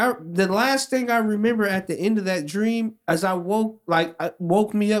crazy. The last thing I remember at the end of that dream, as I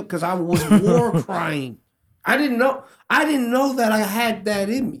woke me up because I was war crying. I didn't know that I had that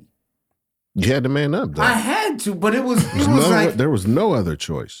in me. You had to man up, though. I had to, but it was like there was no other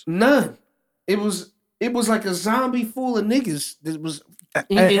choice. None. It was like a zombie full of niggas. That was,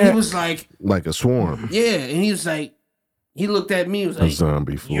 and he was like a swarm. Yeah, and he was like, he looked at me. He was like, a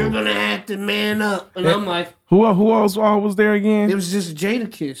zombie fool. You're gonna have to man up, and I'm like, who else was there again? It was just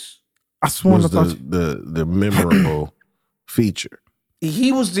Jada Kiss. I swear was the memorable feature.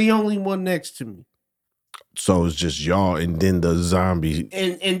 He was the only one next to me. So it's just y'all, and then the zombie,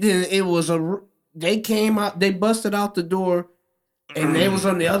 and then it was they came out, they busted out the door, and they was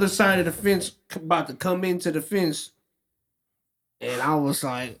on the other side of the fence, about to come into the fence, and I was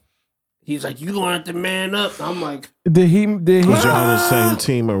like, he's like, you gonna have to man up. I'm like, did he? Was y'all on the same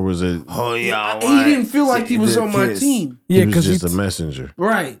team, or was it? Oh yeah, he didn't feel like he was on my team. Yeah, because he was just a messenger,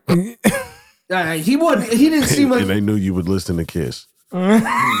 right? He wasn't. He didn't seem like. And they knew you would listen to Kiss.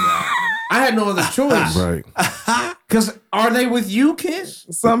 I had no other choice, right? Because are they with you, Kiss?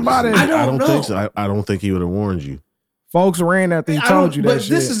 Somebody? I don't know. Think so. I don't think he would have warned you. Folks ran after he told you that. But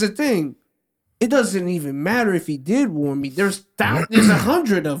this is the thing. It doesn't even matter if he did warn me. There's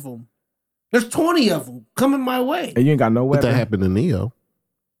 100 of them. There's 20 of them coming my way. And you ain't got no weapon. But that happened to Neo.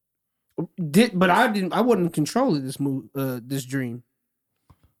 But I didn't. I wasn't controlling this dream.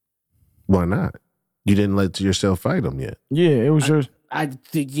 Why not? You didn't let yourself fight him yet. Yeah, it was yours. I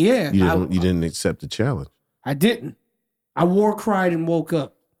think, yeah. You didn't accept the challenge. I didn't. I war cried and woke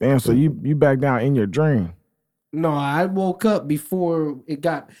up. Damn, so you back down in your dream. No, I woke up before it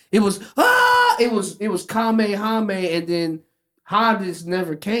was Kamehame, and then Hades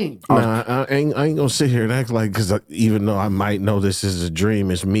never came. Nah, I ain't gonna sit here and act like, because even though I might know this is a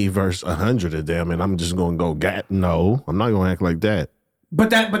dream, it's me versus 100 of them, and I'm just gonna go no, I'm not gonna act like that. But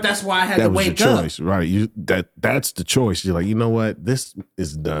that's why I had to wake up. That was the choice, right? That's the choice. You're like, you know what? This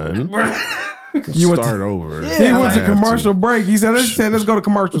is done. You start over. Yeah, he went to commercial break. He said, let's go to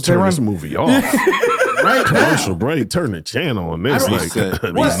commercial. Turn this movie off. Right, commercial break. Turn the channel on this.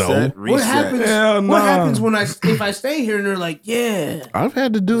 What happens if I stay here and they're like, yeah, I've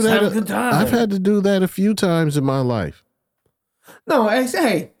had to do that. Have a good time. I've had to do that a few times in my life. No,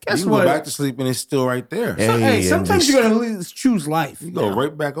 hey, guess what? You go back to sleep and it's still right there. Hey, sometimes you gotta choose life. You go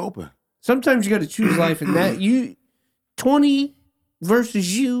right back open. Sometimes you gotta choose life, and that 20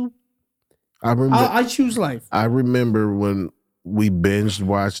 versus you. I choose life. I remember when we binged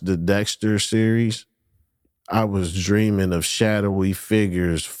watched the Dexter series. I was dreaming of shadowy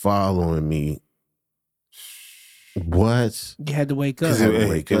figures following me. What? You had to wake up.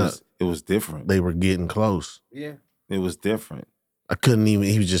 It was different. They were getting close. Yeah. It was different. I couldn't even,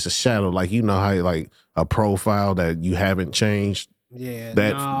 he was just a shadow. Like, you know how like a profile that you haven't changed? Yeah.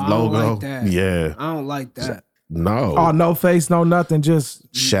 That logo? I don't like that. Yeah. I don't like that. No. Oh, no face, no nothing,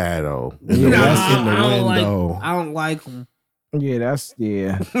 just shadow. That's in the window. I don't like them. Yeah, that's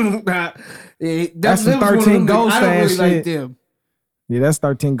That's some 13 Ghosts I don't really shit. like them. Yeah, that's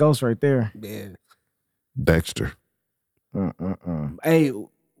 13 Ghosts right there. Yeah. Dexter. Hey,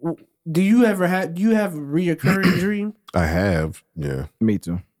 do you have a reoccurring dream? I have, yeah. Me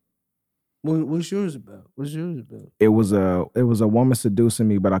too. What's yours about? It was a woman seducing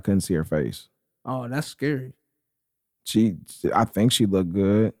me, but I couldn't see her face. Oh, that's scary. I think she looked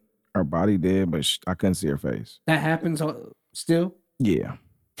good. Her body did, but I couldn't see her face. That happens still? Yeah.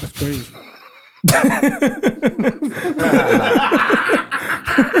 That's crazy.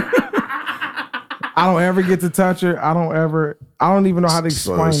 I don't ever get to touch her. I don't even know how to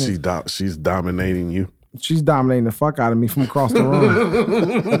explain it. She's dominating you. She's dominating the fuck out of me from across the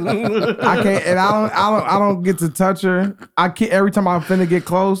room. I can't, and I don't get to touch her. I can't. Every time I'm finna get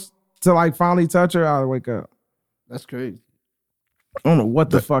close to like finally touch her, I wake up. That's crazy. I don't know what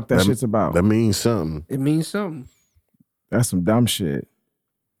the fuck that shit's about. That means something. It means something. That's some dumb shit.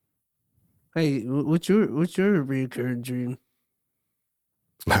 Hey, what's your recurring dream?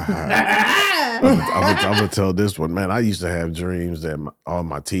 I'm gonna tell this one, man. I used to have dreams that all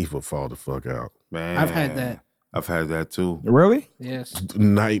my teeth would fall the fuck out. Man, I've had that. I've had that too. Really? Yes.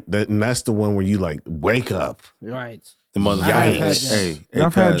 Night. That's the one where you like wake up. Right. The mother. Yikes. Hey, Y'all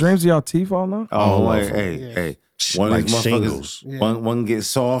had dreams of y'all teeth falling out? Oh, All hey, of them. hey. Sh- One like of these motherfuckers, shingles. one gets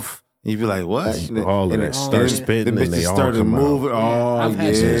soft, and you be like, what? All of And that it- start and spitting the and they bitches all started come moving. out. Oh, I've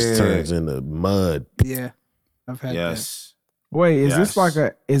had It yeah. just turns into mud. Yeah. I've had that. Yes. Wait, is this Yes. like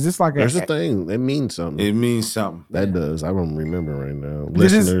a? Is this like There's a? a thing. It means something. It means something. That does. I don't remember right now.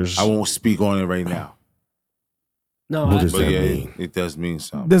 This is- Listeners, I won't speak on it right now. No, What is But that yeah, mean? it does mean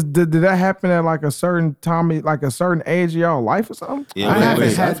something. Did that happen at like a certain time, like a certain age of y'all life or something? Yeah, I haven't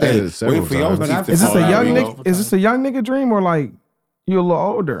wait, had hey, that several wait for y'all times. But teeth I've- to Is this fall a out, young you nigga? know? Is this a young nigga dream or like you a little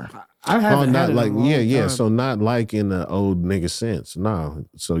older? I Oh, haven't not had it like in a long yeah. time. So not like in the old nigga sense. No.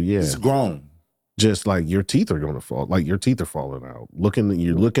 So yeah, It's grown. just like your teeth are gonna fall. Like your teeth are falling out.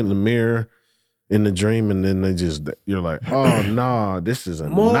 You look in the mirror in the dream, and then you're like, oh no, this is a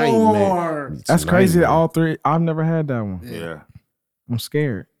nightmare. More. It's That's a crazy that nightmare. all three. I've never had that one. Yeah. I'm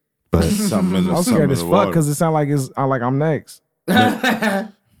scared. But Something in the, I'm something scared in as the fuck water. because it sounds like I'm next.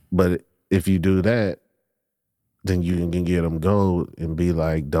 but if you do that, then you can get them gold and be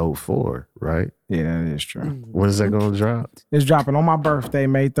like dope 4, right? Yeah, that is true. When is that gonna drop? It's dropping on my birthday,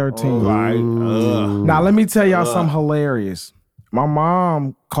 May 13th. Right. Ooh. Now let me tell y'all something hilarious. My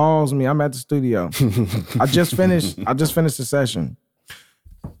mom calls me. I'm at the studio. I just finished the session.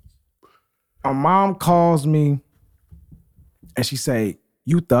 My mom calls me and she say,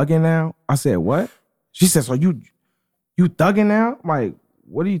 "You thugging now?" I said, "What?" She said, "So you thugging now?" I'm like,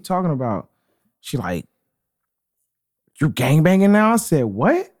 "What are you talking about?" She like, "You gangbanging now?" I said,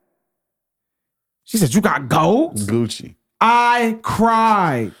 "What?" She said, "You got gold?" Gucci. I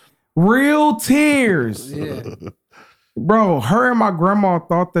cried. Real tears. Yeah. Bro, her and my grandma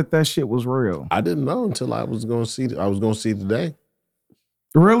thought that shit was real. I didn't know until I was gonna see. I was gonna see today.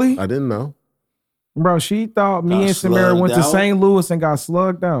 Really? I didn't know. Bro, she thought me Got and Samara slugged went to out? St. Louis and got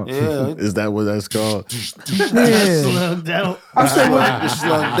slugged out. Yeah. Is that what that's called? Yeah. Slugged out. I said, what? You're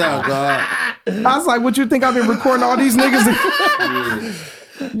slugged out, God. I was like, what you think I've been recording all these niggas?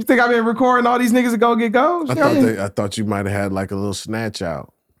 You think I've been recording all these niggas to go get gold? I thought you might have had like a little snatch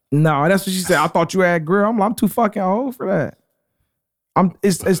out. No, that's what she said. I thought you had grill. I'm too fucking old for that.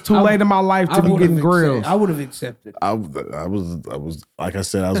 It's too late in my life to be getting grills. I would have accepted. I was like I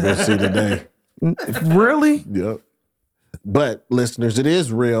said, I was gonna see today. Really? Yep. But listeners, it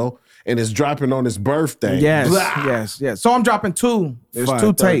is real and it's dropping on his birthday. Yes. So I'm dropping two. There's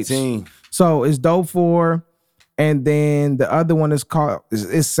two tapes. 513. So it's Dope 4, and then the other one is called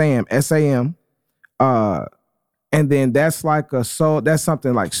is Sam, SAM. And then that's like that's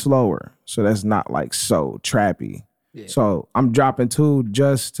something like slower. So that's not like so trappy. Yeah. So I'm dropping two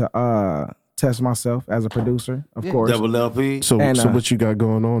just to test myself as a producer, of course. Double LP. So And, what you got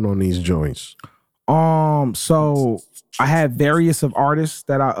going on these joints? So I have various of artists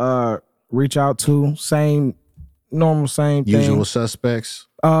that I reach out to. Same thing. Usual suspects.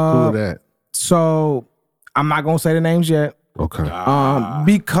 Who are that? So I'm not gonna say the names yet. Okay.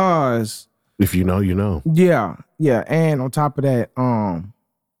 Because If you know, you know. yeah. And on top of that,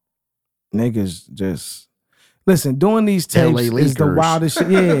 niggas just listen, doing these tapes LA is the leakers. wildest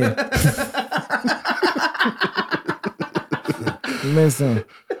shit. Yeah. Listen.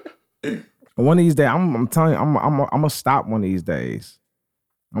 One of these days, I'm telling you, I'm gonna stop one of these days.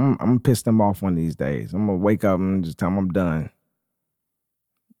 I'm gonna piss them off one of these days. I'm gonna wake up and just tell them I'm done.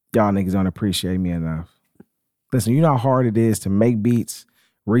 Y'all niggas don't appreciate me enough. Listen, you know how hard it is to make beats,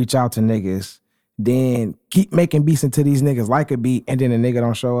 reach out to niggas, then keep making beats until these niggas like a beat, and then the nigga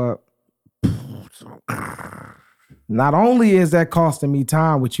don't show up. Not only is that costing me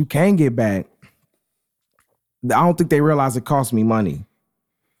time, which you can get back, I don't think they realize it costs me money.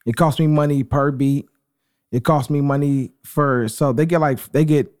 It costs me money per beat. It costs me money so they get like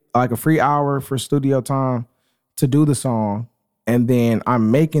a free hour for studio time to do the song. And then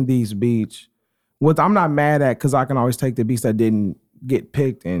I'm making these beats, which I'm not mad at because I can always take the beats that didn't get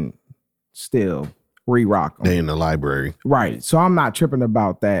picked and still re-rock them. They in the library. Right. So I'm not tripping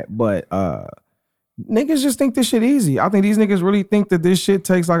about that. But niggas just think this shit easy. I think these niggas really think that this shit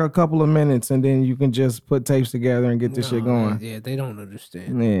takes like a couple of minutes and then you can just put tapes together and get this shit going. Yeah, they don't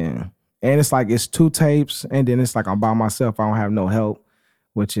understand. Yeah. And it's like it's 2 tapes and then it's like I'm by myself. I don't have no help,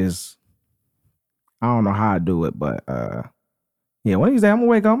 which is, I don't know how I do it, but yeah, one of these days I'm gonna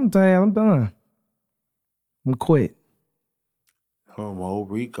wake up, I'm gonna tell you, I'm done. I'm quit. Homo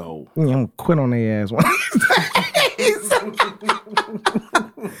Rico. Yeah, I'm gonna quit on their ass one of these days.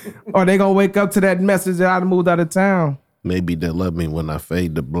 Or they gonna wake up to that message that I moved out of town. Maybe they love me when I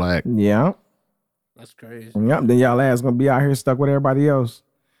fade to black. Yeah. That's crazy. Yep. Then y'all ass gonna be out here stuck with everybody else.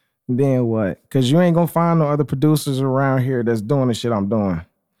 Then what? Because you ain't gonna find no other producers around here that's doing the shit I'm doing.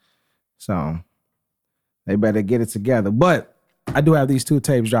 So they better get it together. But I do have these 2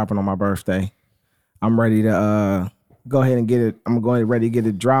 tapes dropping on my birthday. I'm ready to go ahead and get it. I'm going ready to get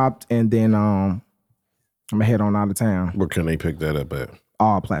it dropped, and then I'm gonna head on out of town. Where can they pick that up at?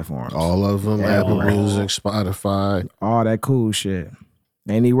 All platforms. All of them. Apple Music, Spotify. All that cool shit.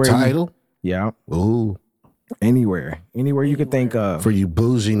 Anywhere. Tidal? Yeah. Ooh. Anywhere you can think of. For you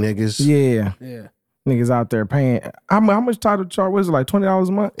bougie niggas. Yeah. Yeah. Niggas out there paying. How much Tidal chart was it? Like $20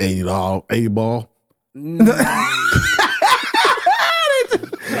 a month? $80 ball.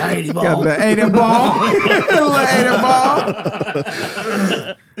 Got the 80 ball. Little 80 ball.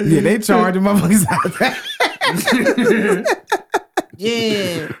 Yeah, they charge the motherfuckers out there.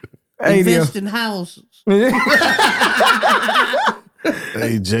 Yeah. 80. Invest in houses.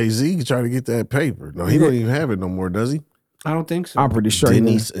 Hey, Jay-Z trying to get that paper. No, he don't even have it no more, does he? I don't think so. I'm pretty sure.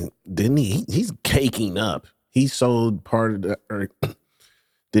 Didn't he? He's caking up. He sold part of the.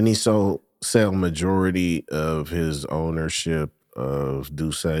 Didn't he sell majority of his ownership of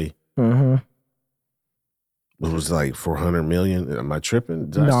Duce? Mm-hmm. It was like 400 million. Am I tripping?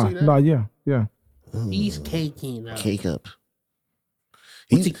 Did I see that? No, yeah. He's caking up. Cake up.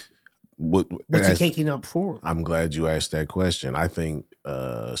 What's he What's caking up for? I'm glad you asked that question. I think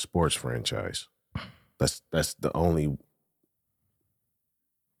sports franchise. That's the only.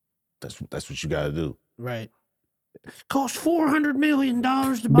 That's what you got to do. Right. Cost $400 million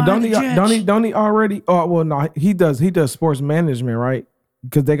to buy But don't the Jets. don't he already? Oh well, no, he does sports management, right?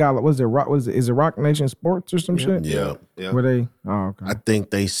 Because they got is it Rock Nation Sports or some shit? Yeah. Where they? Oh, okay. I think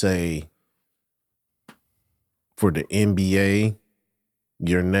they say for the NBA,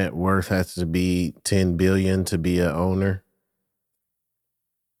 your net worth has to be $10 billion to be an owner.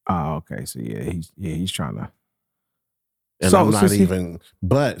 Oh, okay. So he's trying to. And I'm not even.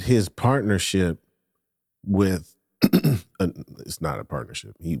 But his partnership with it's not a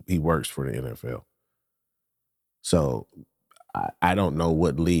partnership. He works for the NFL. So I don't know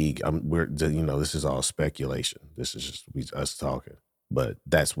what league. This is all speculation. This is just us talking. But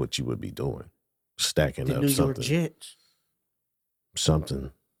that's what you would be doing, stacking The up New York something. Jets.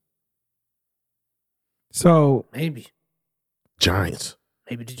 Something. So Maybe. Giants.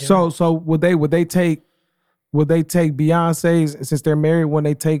 Maybe the Giants. So would they take Beyonce's, since they're married, when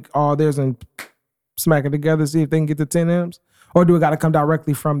they take all theirs and smack it together, see if they can get the 10 M's? Or do it got to come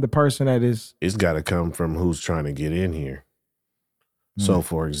directly from the person that is? It's got to come from who's trying to get in here. So,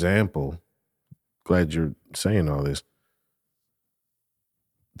 for example, glad you're saying all this.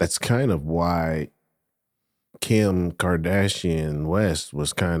 That's kind of why Kim Kardashian West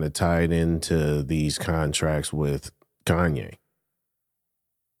was kind of tied into these contracts with Kanye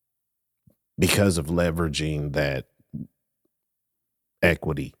because of leveraging that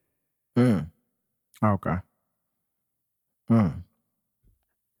equity. Okay.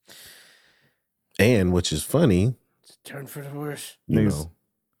 And which is funny, It's a turn for the worse. you know,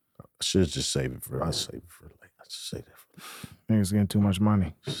 I should just save it for. I'll save it for later. I just say that. Niggas getting too much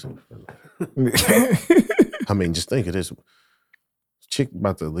money. I mean, just think of this: chick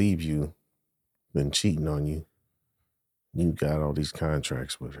about to leave you, been cheating on you. You got all these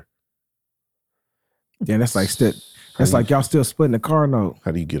contracts with her. Yeah, that's like y'all still splitting the car note.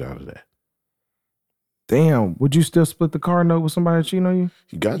 How do you get out of that? Damn, would you still split the car note with somebody cheating on you?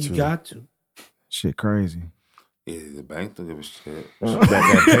 You got to. Shit, crazy. Yeah, the bank don't give a shit.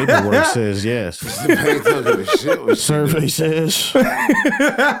 That paperwork says yes. The bank don't give a shit. What Survey says you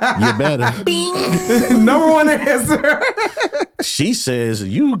better. Number one answer. She says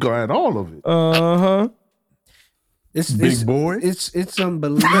you got all of it. Uh-huh. It's Big boy. It's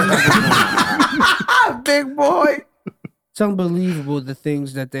unbelievable. Big boy. It's unbelievable the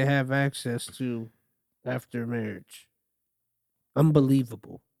things that they have access to after marriage.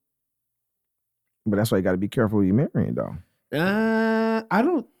 Unbelievable. But that's why you got to be careful who you're marrying, though. I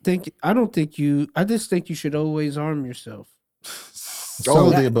just think you should always arm yourself. All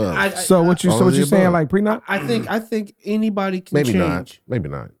of the above. So what you saying, like prenup? I think anybody can Maybe change. not. Maybe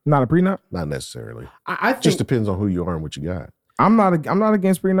not. Not a prenup? Not necessarily. I think, Just depends on who you are and what you got. I'm not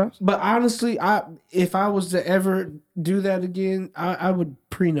against prenups. but honestly, if I was to ever do that again, I would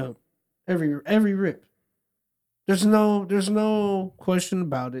prenup every rip. There's no question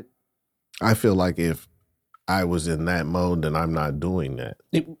about it. I feel like if I was in that mode, then I'm not doing that.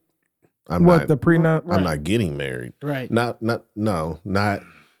 The prenup? I'm not getting married. Right. Not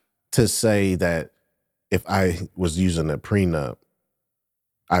to say that if I was using a prenup,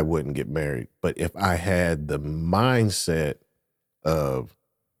 I wouldn't get married. But if I had the mindset of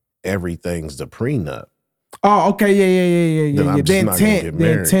everything's the prenup, Oh, okay, yeah. Then I'm just not gonna get The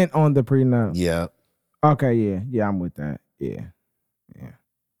married. intent on the prenup. Yeah. Okay, yeah, I'm with that. Yeah.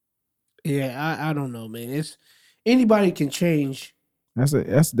 Yeah, I don't know, man. It's anybody can change. Everybody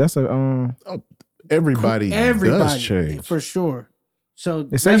does change. for sure. So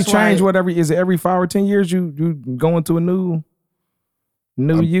They say you change is it every 5 or 10 years you go into a new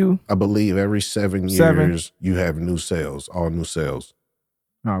you? I believe every 7 years you have new cells, all new cells.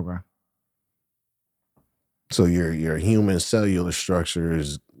 Okay. So your human cellular structure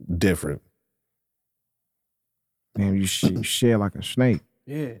is different. Damn, you shed like a snake.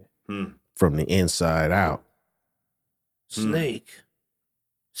 Yeah. From the inside out. Snakes.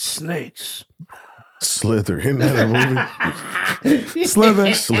 Slither. Isn't that a movie?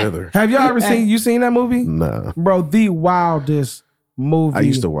 Slither. Have y'all ever seen that movie? Nah. Bro, the wildest movie. I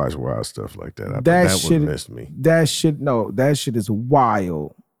used to watch wild stuff like that. That shit shit would miss me. That shit is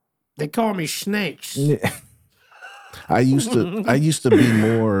wild. They call me Snakes. Yeah. I used to be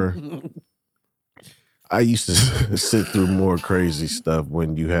more. I used to sit through more crazy stuff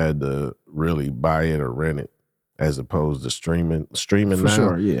when you had to really buy it or rent it, as opposed to streaming. Streaming For now,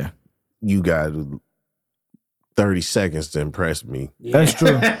 sure, yeah. You got 30 seconds to impress me. That's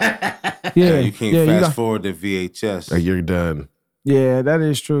true. Yeah, you can't fast forward to VHS. Or you're done. Yeah, that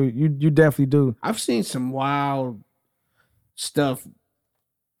is true. You definitely do. I've seen some wild stuff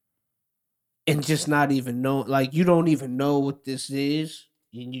and just not even know, like you don't even know what this is,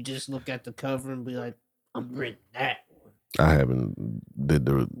 and you just look at the cover and be like, I'm renting that one. I haven't did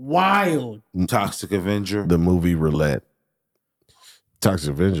the wild Toxic Avenger. The movie Roulette.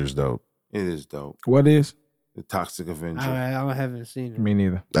 Toxic Avenger's dope. It is dope. What is? The Toxic Avenger. I haven't seen it. Me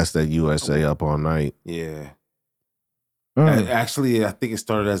neither. That's that USA Up All Night. Yeah. Actually, I think it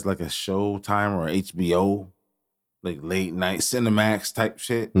started as like a Showtime or HBO, like late night Cinemax type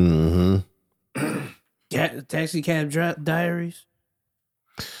shit. Mm-hmm. Taxi Cab Diaries.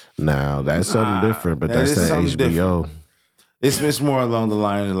 Now that's something different, but that's that HBO. Different. It's more along the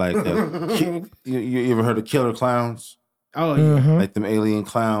line of like, you ever heard of Killer Clowns? Oh yeah, like them alien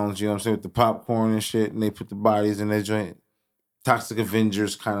clowns. You know what I'm saying, with the popcorn and shit, and they put the bodies in their joint. Toxic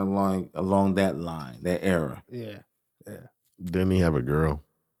Avengers, kind of along that line, that era. Yeah. Didn't he have a girl?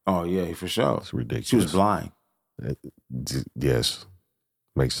 Oh yeah, for sure. It's ridiculous. She was blind. Yes,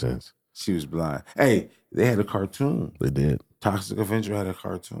 makes sense. She was blind. Hey, they had a cartoon. They did. Toxic Avenger had a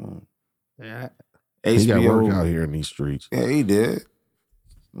cartoon. Yeah. HBO. He got work out here in these streets. Yeah, he did.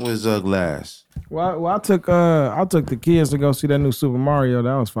 With Glass. Well, I took the kids to go see that new Super Mario.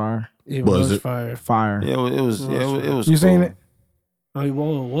 That was fire. It was fire. Fire. Yeah, it was. You cool. seen it? Oh,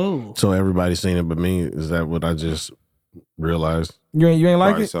 whoa. So everybody's seen it, but me. Is that what I just realized? You ain't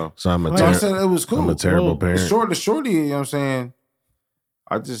like it? So I'm a I said it was cool. I'm a terrible parent. The shorty. You know what I'm saying?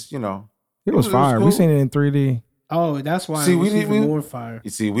 I just, it was fire. Cool. We seen it in 3D. Oh, that's why it was even more fire. You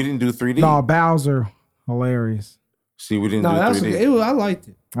see, we didn't do 3D. No, Bowser, hilarious. See, we didn't do 3D. I liked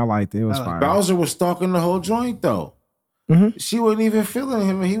it. I liked it. It was fire. Bowser was stalking the whole joint though. Mm-hmm. She wasn't even feeling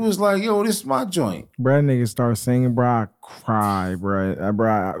him, and he was like, "Yo, this is my joint." Bruh, nigga started singing, bro. I cried, bro.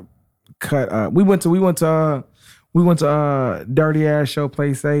 I cut up. We went to Dirty Ass Show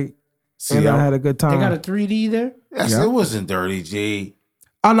Place 8, and I had a good time. They got a 3D there. Yes, it wasn't dirty, G.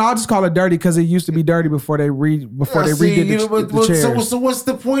 Oh no, I'll just call it dirty because it used to be dirty before they redid the chairs. So what's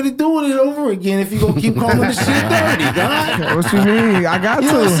the point of doing it over again if you gonna keep calling the shit dirty, God? What you mean? I got You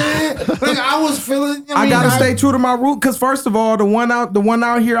to. know what I'm saying? Like I was feeling. I gotta stay true to my root because first of all, the one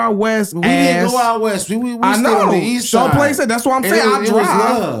out here out west. We didn't go out west. We I stayed know. on the east Show side. Place 8. That's what I'm saying.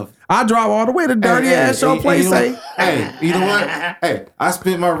 I drive all the way to Dirty Ass Show Place 8. Hey, you know what? Hey, I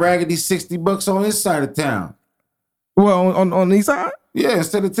spent my raggedy $60 on this side of town. Well, on the east side. Yeah,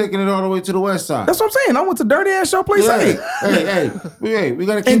 instead of taking it all the way to the west side. That's what I'm saying. I went to Dirty Ass Show Place 8. Hey, we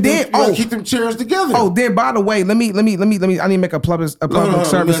gotta keep them chairs together. Oh, then by the way, let me. I need to make a public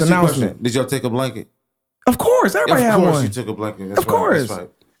service announcement. Did y'all take a blanket? Of course, everybody had one. Of course, you took a blanket. That's of course. Right.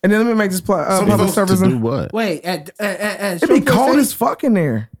 And then let me make this public service. To do what? Wait, at it be cold as fuck in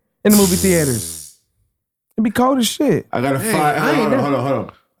there in the movie theaters. It be cold as shit. I got a hold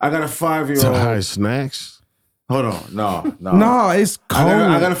on. I got a 5-year-old. To hide snacks. Hold on, no. No, it's cold.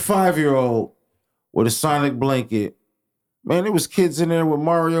 I got a 5-year-old with a Sonic blanket. Man, there was kids in there with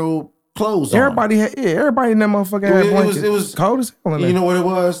Mario clothes everybody on. Everybody in that motherfucker had blankets. It was cold as hell in there. You know what it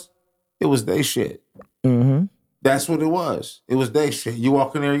was? It was they shit. Mm-hmm. That's what it was. It was they shit. You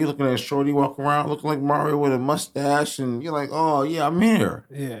walk in there, you looking at a shorty walk around looking like Mario with a mustache, and you're like, oh yeah, I'm here.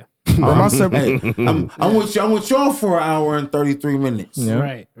 Yeah. I'm with y'all for an hour and 33 minutes.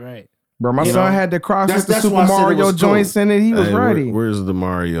 Yeah. Right. Bro, my son had the CrossFit the Super Mario joints in it. He was ready. Where's the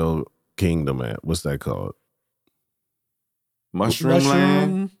Mario Kingdom at? What's that called? Mushroom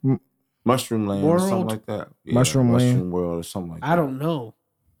Land, or World? something like that. Yeah, Mushroom Land. World or something like that. I don't know.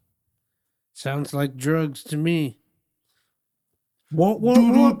 Sounds like drugs to me.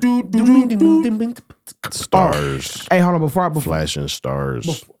 Stars. Hey, hold on. Before Flashing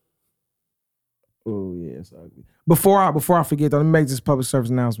stars. oh yeah, it's ugly. Before I forget, though, let me make this public service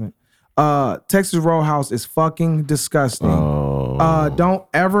announcement. Texas Roadhouse is fucking disgusting. Don't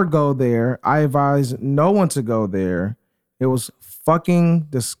ever go there. I advise no one to go there. It was fucking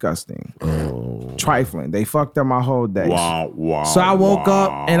disgusting. Trifling. They fucked up my whole day. So I woke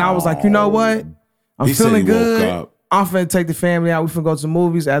up and I was like, you know what? I'm feeling good. I'm finna take the family out. We finna go to the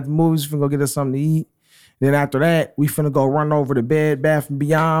movies. After the movies, we finna go get us something to eat. Then after that, we finna go run over to Bed Bath &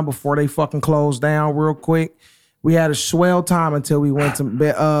 Beyond before they fucking close down real quick. We had a swell time until we went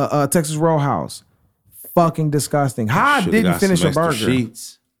to Texas Roadhouse. Fucking disgusting. How I didn't finish a burger.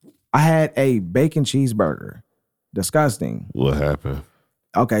 Sheets. I had a bacon cheeseburger. Disgusting. What happened?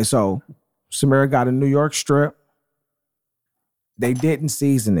 Okay, so Samira got a New York strip. They didn't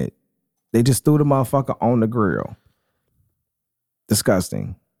season it. They just threw the motherfucker on the grill.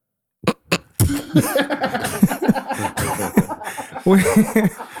 Disgusting. We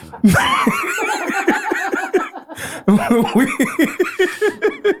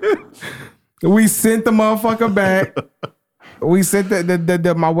sent the motherfucker back. We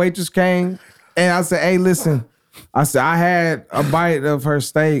sent my waitress came and I said, hey, listen. I said, I had a bite of her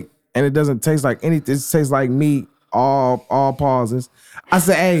steak and it doesn't taste like anything. It tastes like meat, all pauses. I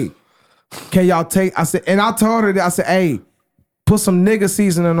said, hey, can y'all take, I said, and I told her that, I said, hey, put some nigga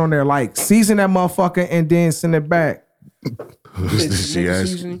seasoning on there. Like, season that motherfucker and then send it back. Did she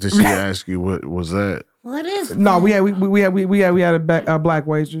ask you what was that? What is it? No, we had a black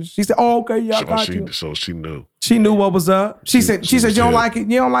waitress. She said, "Oh, okay, yeah, I got you." So she knew. She knew what was up. She said, "You don't like it?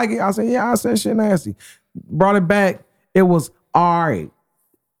 You don't like it?" I said, "Yeah." I said, "Shit, nasty." Brought it back. It was all right.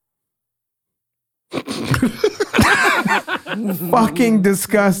 Fucking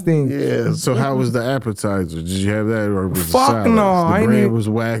disgusting. Yeah. So how was the appetizer? Did you have that or was it Fuck salads? no. The bread was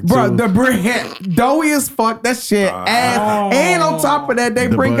whack Bro, too? the bread doughy as fuck. That shit ass. And on top of that, they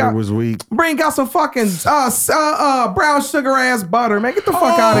The bring butter out was weak. some fucking brown sugar ass butter, man. Get the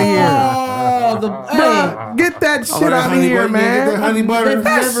fuck out of here. Bro, get that shit out of here, man. Get that honey butter.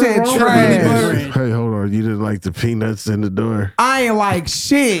 That shit trash. Hey, hold on. You didn't like the peanuts in the door? I ain't like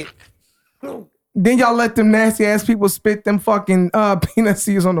shit. Then y'all let them nasty ass people spit them fucking peanut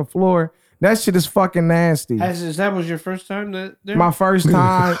seeds on the floor. That shit is fucking nasty. That was your first time there? My first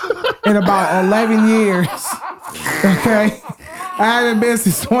time in about 11 years. Okay? I haven't been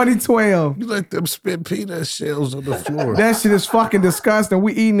since 2012. You let them spit peanut shells on the floor. That shit is fucking disgusting.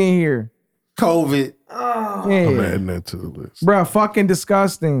 We eating in here. COVID. Yeah. I'm adding that to the list. Bruh, fucking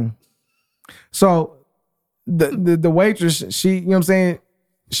disgusting. So the waitress, she, you know what I'm saying?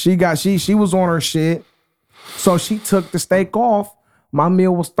 She was on her shit. So she took the steak off. My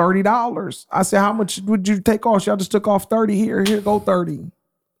meal was $30. I said, how much would you take off? Y'all just took off 30. Here go 30.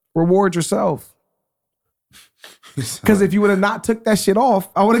 Reward yourself. Because if you would have not took that shit off,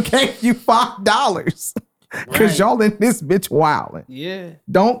 I would have gave you $5. Because y'all in this bitch wilding. Yeah.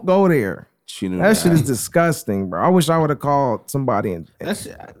 Don't go there. She knew That shit is disgusting, bro. I wish I would have called somebody. That's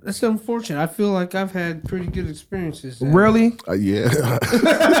unfortunate. I feel like I've had pretty good experiences. Really? Yeah.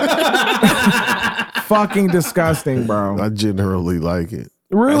 Fucking disgusting, bro. I generally like it.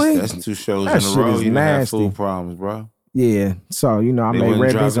 Really? That's 2 shows That in a shit row. is You done had nasty. food problems, bro. Yeah. So, you know, I made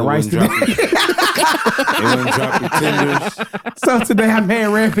red beans and rice today. They wouldn't drop your tenders. So today I made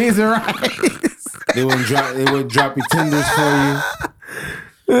red beans and rice. They wouldn't drop your tenders for you.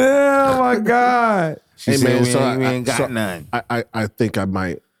 Oh my God. She said, we ain't got none. I think I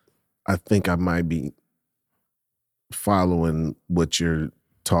might be following what you're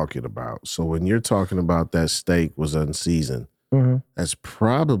talking about. So when you're talking about that steak was unseasoned, that's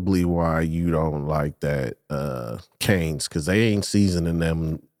probably why you don't like that Cane's, because they ain't seasoning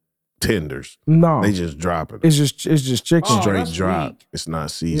them tenders. No. They just drop it. It's just chicken. Straight that's drop. weak. It's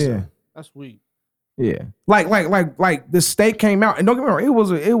not seasoned. Yeah. That's weak. Yeah. Like the steak came out, and don't get me wrong, it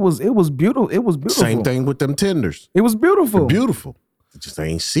was beautiful. It was beautiful. Same thing with them tenders. It was beautiful. They're beautiful. It just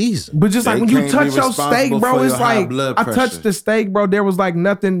ain't seasoned. But just They like when you can't touch be your steak, responsible bro, for it's your high like blood I pressure. touched the steak, bro. There was like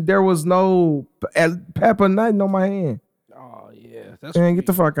nothing. There was no pepper, nothing on my hand. Oh yeah, that's Man, get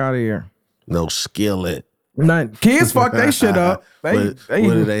the fuck out of here. No skillet. Nothing. Kids fuck they shit up. What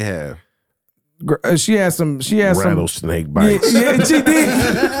do they have? She had some Rattlesnake bites. Yeah, she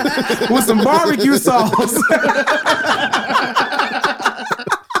did. With some barbecue sauce.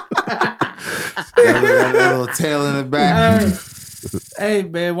 That little tail in the back. Hey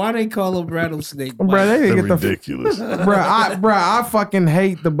man, why they call them rattlesnake? Bro, they didn't get ridiculous. I fucking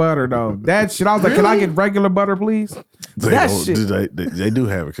hate the butter though. That shit. I was like, can I get regular butter, please? That shit. They do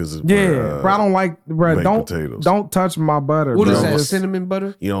have it because bro, I don't like, bro. Don't touch my butter. What bro. is that? Cinnamon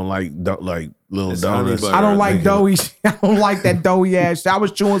butter? You don't like little donuts. I don't like doughy. I don't like that doughy ass shit. I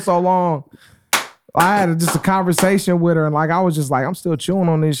was chewing so long. I had just a conversation with her, and like I was just like, I'm still chewing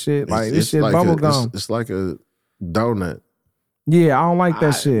on this shit. Like this shit bubble gum. It's like a donut. Yeah, I don't like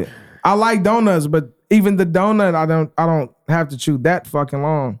that shit. I like donuts, but even the donut, I don't have to chew that fucking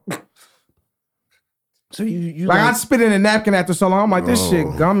long. So you like I spit in a napkin after so long. I'm like, this shit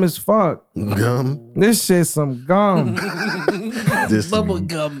gum as fuck. Gum. This shit some gum. This bubble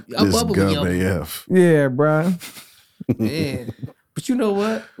gum. This gum AF. Yeah, bro. Man, but you know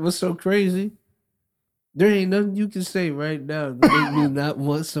what? What's so crazy? There ain't nothing you can say right now that make me not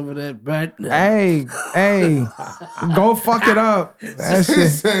want some of that right now. Hey, go fuck it up. That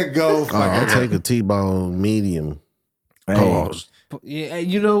shit said go fuck I'll take a T-bone medium. Pause. Yeah,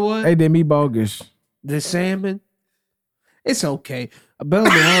 you know what? They did me bogus. The salmon, it's okay. Bella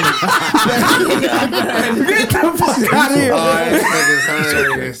Mahoney. Get the fuck out of here.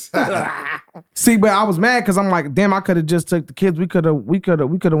 See, but I was mad because I'm like, damn, I could have just took the kids. We could have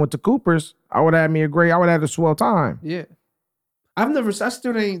went to Cooper's. I would have had me I would have had a swell time. Yeah. I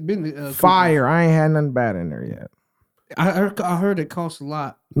still ain't been to Fire. I ain't had nothing bad in there yet. I heard it costs a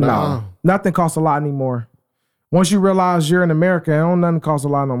lot. No, nothing costs a lot anymore. Once you realize you're in America, nothing costs a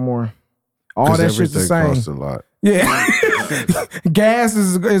lot no more. All that shit's the same. Costs a lot. Yeah. Gas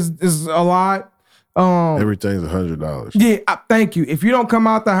is a lot. Everything's $100. Yeah, thank you. If you don't come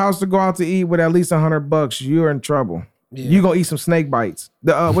out the house to go out to eat with at least $100, you're in trouble. Yeah. You gonna eat some snake bites.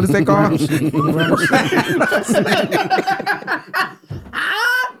 What is that called?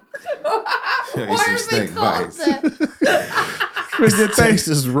 Why are they called that?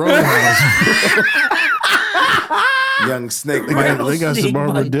 Texas Roadhouse. Young snake. They got some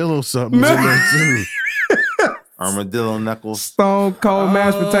armadillo something in there too. Armadillo knuckles. Stone cold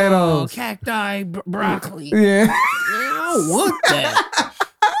mashed potatoes. Cacti broccoli. Yeah. I don't want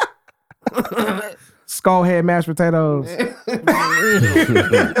that. Skull head mashed potatoes.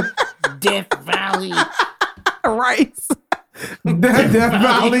 Death Valley. Rice. Death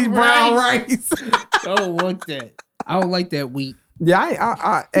Valley brown rice. I don't want that. I don't like that wheat. Yeah,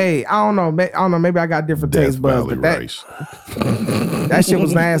 I don't know. I don't know. Maybe I got different taste buds, but that shit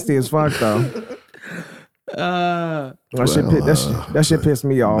was nasty as fuck though. That shit pissed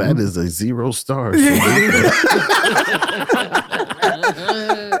me off. That is a 0 star.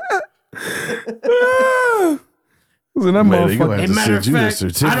 Man, matter of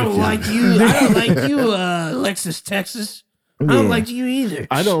fact, I don't like you. Lexus, Texas. I don't like you either.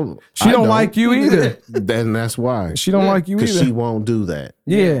 She don't like you either. Then that's why. She don't like you either. Because she won't do that.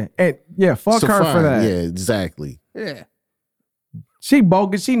 Yeah. And fuck her for that. Yeah, exactly. Yeah. She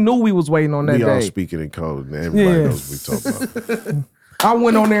bogus. She knew we was waiting on that day. We all speaking in code, and everybody knows what we talking about. I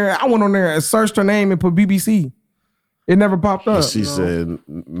went on there and searched her name and put BBC. It never popped up. She said,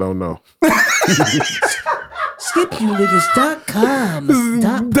 no. SkipYouNiggas.com.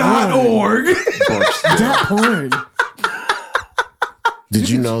 .org. Did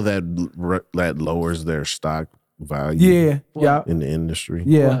you know that lowers their stock value? Yeah. In the industry?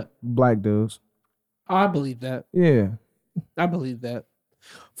 Yeah. What? Black dudes. I believe that. Yeah. I believe that.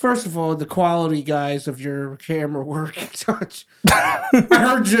 First of all, the quality, guys, of your camera work. I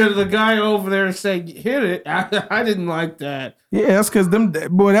heard the guy over there say, "Hit it." I didn't like that. Yeah, that's because them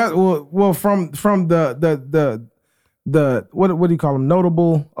boy. From the what do you call them?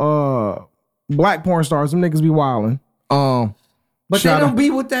 Notable black porn stars. Them niggas be wilding. But they don't be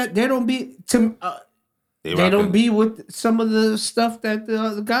with that. They don't be they don't be with some of the stuff that the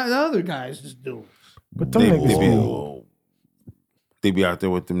other guys is doing. But they be out there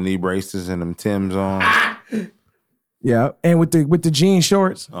with them knee braces and them Timbs on. Yeah, and with the jean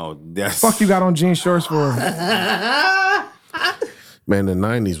shorts. Oh, that's fuck you got on jean shorts for. Man, the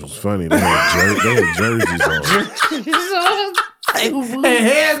 90s was funny. They had jerseys on. And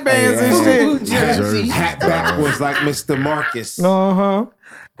headbands and shit. Jerseys. Hat backwards like Mr. Marcus.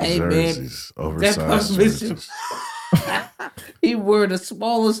 Hey jerseys, man, oversized jerseys. He wore the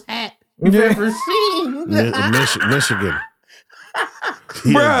smallest hat you've ever seen. Michigan.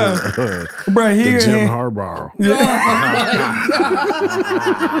 Bruh, he Jim Harbaugh.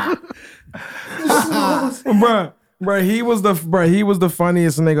 He was the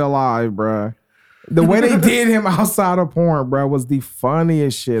funniest nigga alive, bruh. The way they did him outside of porn, bruh, was the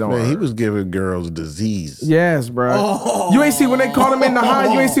funniest shit on. Man, he was giving girls disease. Yes, bruh. You ain't see when they caught him in the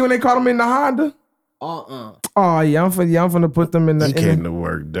Honda. You ain't see when they caught him in the Honda. Oh yeah, I'm finna put them in the. He came to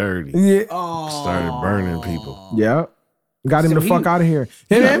work dirty. Yeah. Started burning people. Yeah. Got him So the fuck out of here.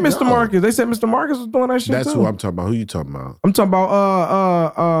 And Mr. Marcus. They said Mr. Marcus was doing that shit That's too. who I'm talking about. Who you talking about? I'm talking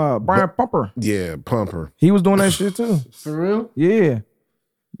about Brian Pumper. Yeah, Pumper. He was doing that shit too. For real? Yeah.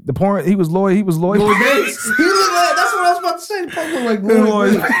 The porn, he was Lloyd. He was Lloyd. Lloyd Banks. He looked like, that's what I was about to say. Punk looked like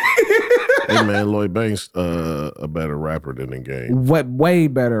Lloyd Banks. Hey man, Lloyd Banks, a better rapper than the game. What way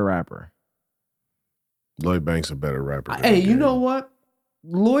better rapper? Lloyd Banks a better rapper. Than Hey, the you game. know what?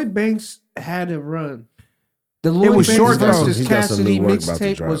 Lloyd Banks had a run. The Lloyd was Banks short, though. versus He got some new Cassidy work about to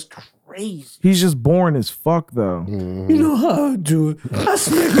mixtape drop. was crazy. He's just boring as fuck though. Mm-hmm. You know how I do it. I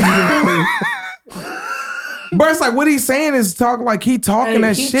smack But it's like what he's saying is talk like he talking Hey,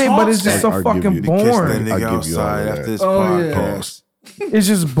 that he shit, but it's talks just so that. I'll give fucking you- Kiss that boring. nigga I'll give you all outside of after that. this Oh, yeah. podcast. It's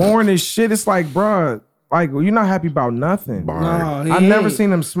just boring as shit. It's like, bruh, like you're not happy about nothing. Barn. No, I never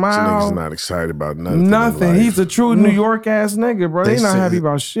seen him smile. Niggas not excited about nothing. Nothing. in life. He's a true New York ass nigga, bro. They They not said- happy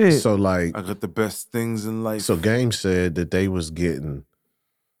about shit. So like, I got the best things in life. so Game said that they was getting.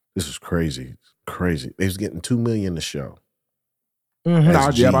 This is crazy. Crazy. They was getting $2 million a show. Mhm.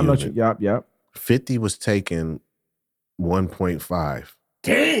 That's Yep, I know G you. Yep. 50 was taking 1.5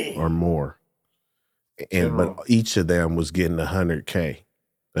 Dang. or more, and but each of them was getting $100K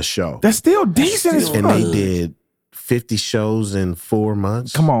a show. That's still decent as And fuck. they did 50 shows in 4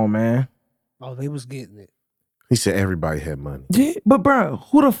 months. Come on, man. Oh, they was getting it. He said everybody had money. Yeah, but bro,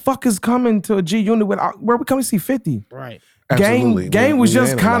 who the fuck is coming to a G Unit without? Where we come to see 50? Right. Absolutely. Game was When you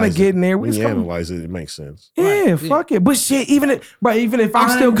just kind of analyze it- getting there. We When just you come, analyze it, it makes sense. yeah, Right, fuck it. But shit, even if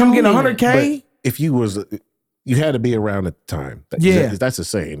I still come get doing 100K, If you was, you had to be around at the time. Yeah. That's a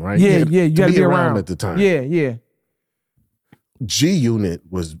saying, right? yeah, had you to gotta be around at the time. Yeah. G Unit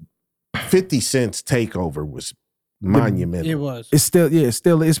was 50 Cent's takeover was monumental. It was. It's still,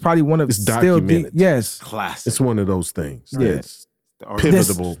 it's probably one of It's still documented. yes. Classic. It's one of those things. Yeah. It's The art,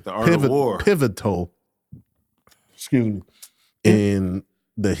 pivotal, the art of war. pivotal. Excuse me. In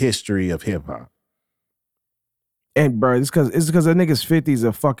the history of hip hop. And bro, it's because that nigga's 50's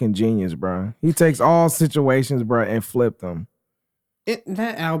a fucking genius, bro. He takes all situations, bro, and flip them.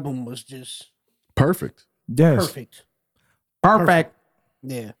 That album was just Perfect. Yes, perfect. perfect.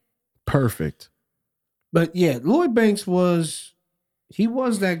 Yeah. Perfect. But yeah, Lloyd Banks was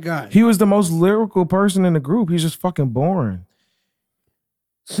that guy. He was the most lyrical person in the group. He's just fucking boring.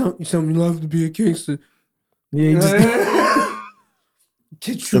 Something you love to be a gangster. Yeah, he just,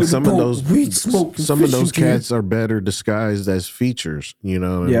 Get you And in some the of boat, those weed smoking, some of fishing those gear. cats are better disguised as features. You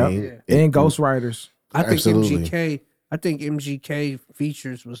know what yeah, I mean? and ghostwriters. I think Absolutely. MGK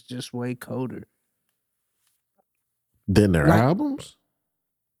features was just way colder. Then their Like- albums?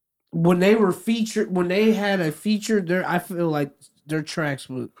 When they were featured, when they had a feature, I feel like their tracks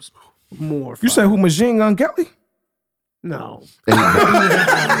was more. You say who? Machine Gun Kelly? no? Eight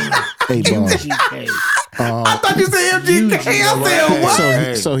Ball. MGK. I thought you said MGK. I said Hey, what?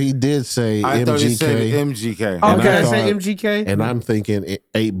 hey. So he did say I thought you said MGK, MGK. Oh, And Did okay. I I say thought- MGK? and I'm thinking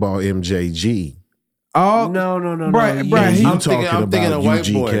 8-Ball MJG. Oh No. Bruh, Yeah. he- You I'm thinking- talking I'm thinking about of White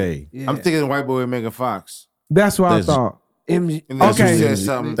UGK. Boy. Yeah. I'm thinking White Boy and Megan Fox. that's what That's- I thought. MG, And then Okay. she said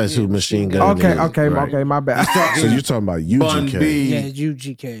something. That's who Machine Gun Okay, is. Right. my bad. So you're talking about Bun UGK. B. yeah,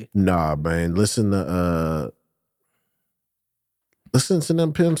 UGK. Nah, man. Listen to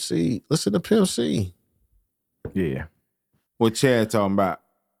them Pimp C. Listen to Pimp C. Yeah. What Chad talking about?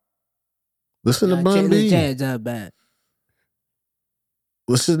 Listen to Bun B. Bad.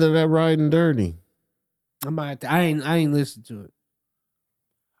 Listen to that Riding Dirty. I ain't listened to it.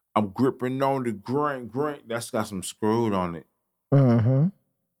 I'm gripping on the grain. That's got some screwed on it. Mm-hmm.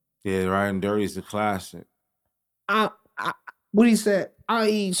 Yeah, Riding Dirty is a classic. What he said? I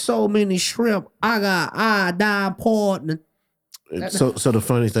eat so many shrimp. I die partner. So the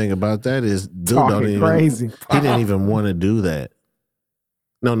funny thing about that is, dude don't Talking even, crazy. he didn't even want to do that.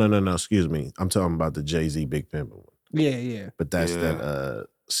 No. Excuse me. I'm talking about the Jay-Z Big Pimpin' one. Yeah. But that's Yeah. that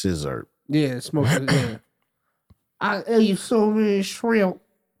scissor. Yeah, smoke. Yeah. I ate so many shrimp.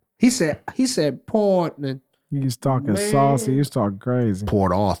 He said partner. He's talking Man. saucy. He's talking crazy.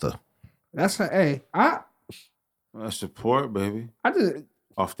 Port Arthur. That's I Support, baby. just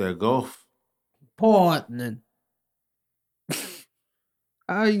Off that Gulf. partner.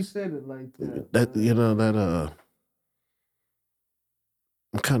 How you said it like that? That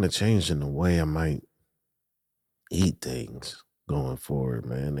I'm kind of changing the way I might eat things going forward,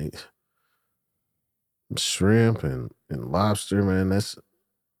 man. Shrimp and lobster, man. That's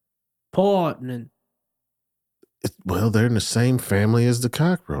Partner. they're in the same family as the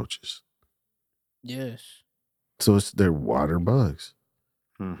cockroaches, Yes. so they're water bugs.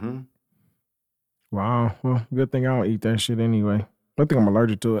 Mm-hmm. Wow. Well, good thing I don't eat that shit anyway. I think I'm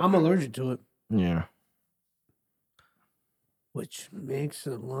allergic to it. I'm allergic to it, Yeah. which makes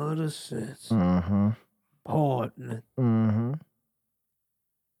a lot of sense. Mm-hmm. Pardon. Mm-hmm.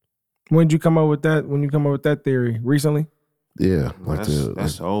 When did you come up with that? When you come up with that theory? Recently? Yeah,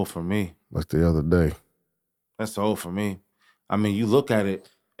 That's old for me. like the other day. That's old for me. I mean, you look at it,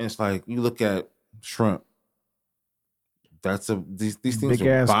 and it's like you look at shrimp. These things Big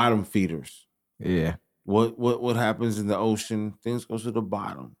are ass- bottom feeders. Yeah. What happens in the ocean? Things go to the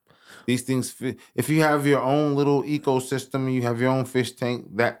bottom. These things, if you have your own little ecosystem, you have your own fish tank,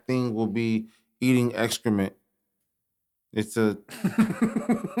 that thing will be eating excrement. It's a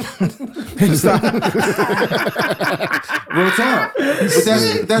It's not- real talk.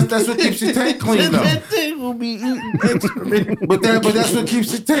 But that's what keeps your tank clean, though. That thing will be eating excrement. But that's what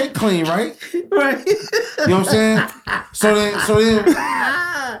keeps your tank clean, right? Right. You know what I'm saying? So then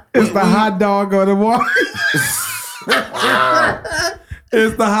it's the hot dog on the water.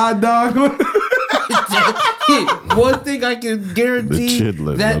 It's the hot dog. One thing I can guarantee, The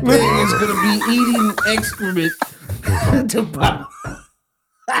chidlet, that my thing brother. is going to be eating excrement. To bottom.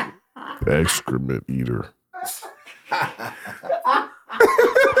 Excrement eater.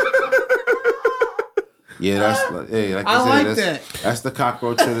 yeah, that's like you I like said, that's the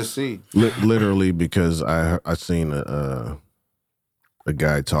cockroach of the sea. Literally, because I seen a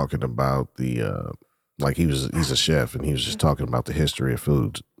guy talking about the like he's a chef and he was just talking about the history of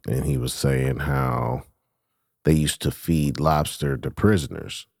foods, and he was saying how they used to feed lobster to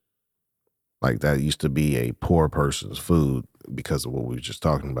prisoners. Like that used to be a poor person's food because of what we were just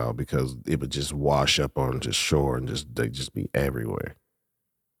talking about, because it would just wash up on just shore and they'd just be everywhere.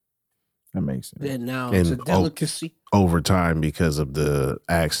 That makes sense. Then now it's a And, delicacy. Over time, because of the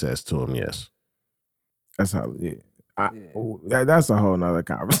access to them, yes. That's how. Yeah. That's a whole nother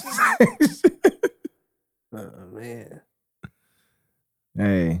conversation. Oh, man.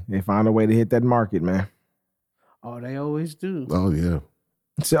 Hey, they find a way to hit that market, man. Oh, they always do. Oh yeah,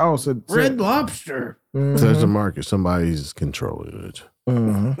 So Red Lobster. Mhm. so there's a market. Somebody's controlling it.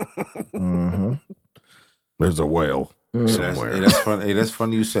 Mhm. Mhm. There's a whale somewhere. That's funny. Hey, that's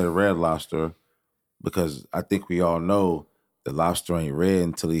funny you said Red Lobster, because I think we all know the lobster ain't red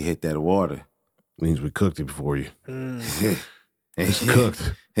until he hit that water. Means we cooked it for you. It's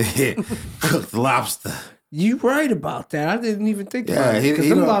cooked. Cooked lobster. You right about that. I didn't even think about it. he Because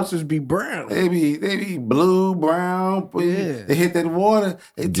them don't- lobsters be brown. They be blue, brown. Yeah. They hit that water.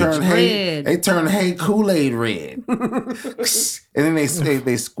 They turn red. They turn Kool-Aid red, and then they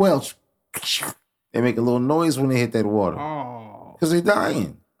squelch. They make a little noise when they hit that water Oh. because they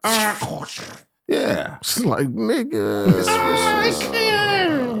dying. Yeah. It's like nigga.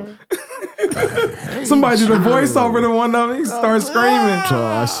 Somebody did a voiceover to one of them. He started screaming.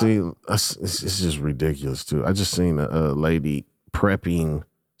 So it's just ridiculous too. I just seen a lady prepping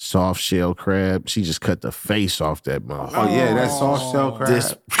soft shell crab. She just cut the face off that motherfucker. Oh yeah, that soft shell crab.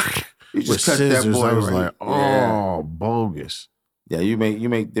 This You with just cut that scissors. boy I was right. like, oh, bogus. Yeah, you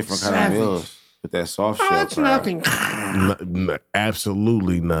make different kind of Savage. meals with that soft Oh, shell that's crab. nothing.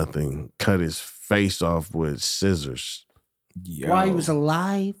 Absolutely nothing. Cut his face off with scissors. While he was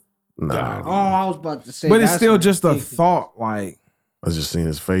alive? Nah, Oh, I was about to say. But it's that's still just a ridiculous. thought. Like, I just seen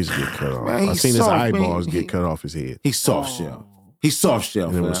his face get cut off. Man, I he's seen his soft, man. eyeballs He- get cut off his head. He's soft shell. He's soft shell.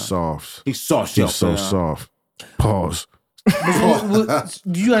 And it was fam. soft. He's soft He shell. was so fam. soft. Pause.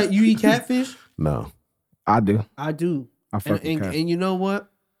 Do you eat catfish? No. I do. I do. I fuck with catfish. And you know what?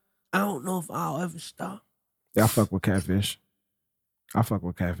 I don't know if I'll ever stop. Yeah, I fuck with catfish. I fuck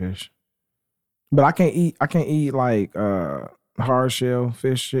with catfish. But I can't eat like hard shell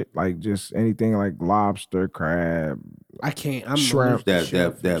fish shit, like just anything like lobster, crab. I can't. I'm Shrimp. allergic to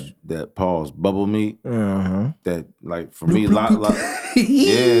shellfish. That pause bubble meat. Uh-huh. That like for me, yeah,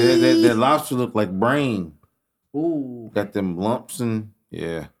 that lobster look like brain. Ooh. Got them lumps and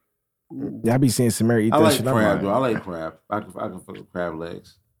yeah. Yeah, I be seeing Samara eat I that like shit. I'm crab like- though. I like crab. I can fuck with crab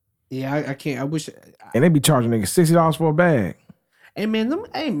legs. Yeah, I can't. I wish. And they be charging niggas $60 for a bag. Hey man,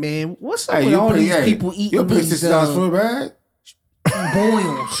 what's up Hey, with you all pay- these hey, people You eating pay these $60 for a bag?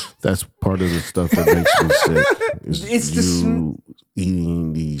 boils? That's part of the stuff that makes me sick. Is It's the you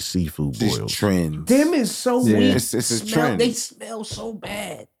eating these seafood These boils. trends. Them is so Yeah. weak. It's a Smell- trend. They smell so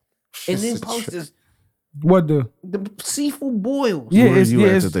bad. And It's then a post trend. this, What do? the seafood boils. Yeah, Where are it's you yeah,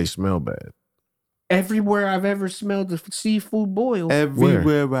 at it's, that they smell bad? Everywhere I've ever smelled the seafood boils.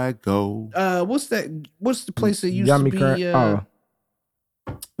 Everywhere I go. What's that? What's the place that used yummy to crab. be?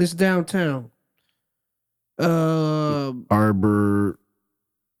 It's downtown. Arbor,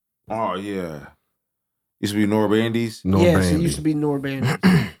 Oh yeah. Used to be Norbandy's. no Yes, Bandy. it used to be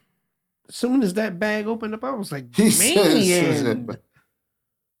Norban. As soon as that bag opened up, I was like, He said, man,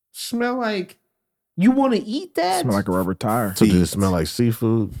 smell like you want to eat that? Smell like a rubber tire. So did it smell like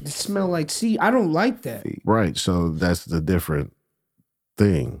seafood? It smell like I don't like that. Right. So that's the different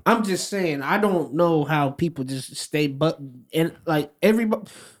thing. I'm just saying, I don't know how people just stay and like everybody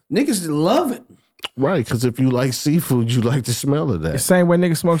niggas love it. Right, because if you like seafood, you like the smell of The that. same way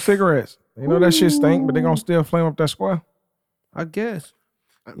niggas smoke cigarettes. You know that shit stink, but they gonna still flame up that square. I guess.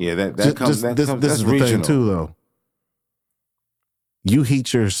 Yeah, that This comes. is the regional. thing too, though. You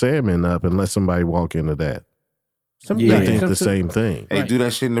heat your salmon up and let somebody walk into that. Yeah. They think the same thing. Hey, Right. do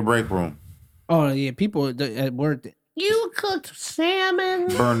that shit in the break room. Oh yeah, people at work. You cooked salmon.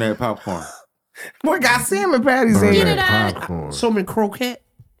 Burn that popcorn. Boy, got salmon patties Burn in that it. popcorn Salmon croquette.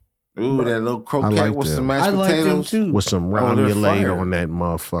 Ooh, that little croquette like with them. some mashed I like them potatoes. too. with some Oh, they're romulade fire. on that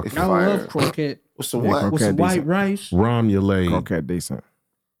motherfucker. I Fire. love croquette With some Yeah, what? with some Croquette white decent. rice. Romulade. Croquette decent.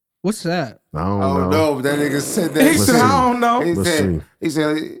 What's that? I don't Oh know. no, but that nigga said that. He Let's said, see. I don't know. He Let's said, see. he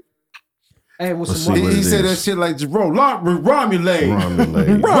said, Hey, with Let's some see white what he it said that is. shit like Jerome, Romulade,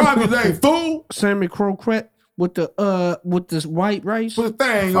 Romulade. Romulade, fool. salmon croquette with the white rice. Put the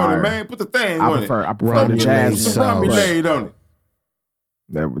thing on Fire. it, man. Put the thing I on prefer the Romulade it. Put jasmine. sauce. some Romulade on it.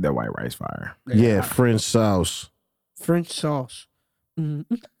 That white rice fire. Yeah, French sauce, French sauce.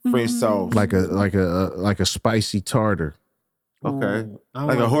 French sauce. like a spicy tartar. Okay. Ooh, I don't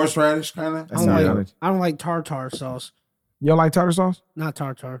Like a like- horseradish kind of? That I don't sound like, good. I don't like tartar sauce. You don't like tartar sauce? Not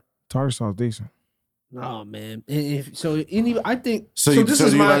tartar. Tartar sauce decent. Oh man. I think So you, this so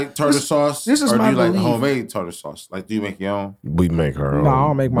is do you my like tartar this- sauce? this is or do my you like belief. homemade tartar sauce? Like, do you make your own? We make our own. No, I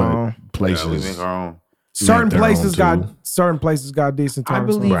don't make my but own. Yeah, we Places. make our own. Certain their places own, too. got decent I tartar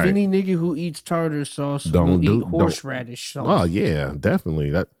believe sauce. Right. any nigga who eats tartar sauce Don't will do- eat don't- horseradish sauce. Oh yeah,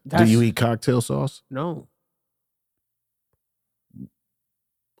 definitely. Do That's- you eat cocktail sauce? No.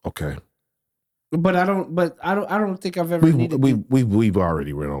 Okay. But I don't think I've ever needed We've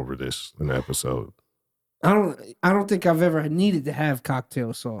already went over this in the episode. I don't think I've ever needed to have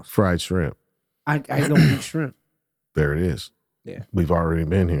cocktail sauce. Fried shrimp. I don't eat shrimp. There it is. Yeah. We've already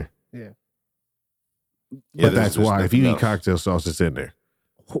been here. Yeah, But there's that's just why if you nothing eat else. cocktail sauce, it's in there.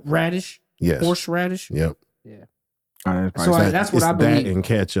 Radish, Yes. horseradish. Yep. So that's what I It's believe. that and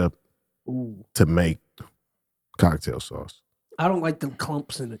ketchup Ooh, to make cocktail sauce. I don't like them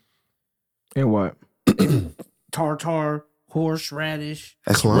clumps in it. And what? Tartar, horseradish,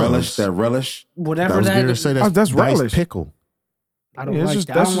 That's Clumps. relish. That relish. I whatever was that going to is. say Oh, that's diced relish. pickle. I don't Yeah, it's like just-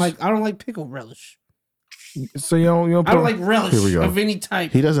 that. that's just- I don't like pickle relish. So you don't I don't put- like relish Here we go. of any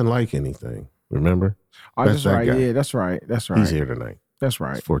type. He doesn't like anything. Remember? Oh, That's that's that right. guy. Yeah, that's right. That's right. He's here tonight. That's It's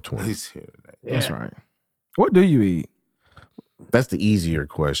right. 420. He's here today. That's Yeah. right. What do you eat? That's the easier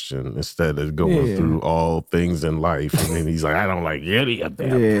question instead of going Yeah. through all things in life. And then he's like, I don't like any of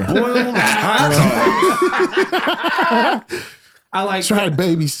them. Yeah. Boiled hot dog. I like Try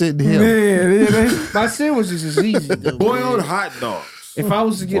babysitting him. Yeah, my sandwiches is easy. Though, Boiled man. hot dogs. If I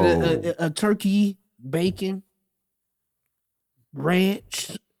was to get Whoa. a turkey, bacon,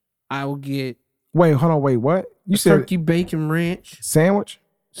 ranch, I would get Wait, hold on. Wait, what? You a said turkey bacon ranch sandwich?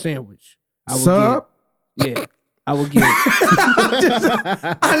 sandwich. I would Sub? get, yeah. I would get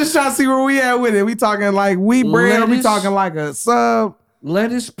I just trying to see where we at with it. We talking like wheat bread or we Lettuce. talking like a sub?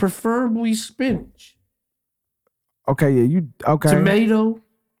 lettuce, preferably spinach, Okay, yeah, you okay. tomato,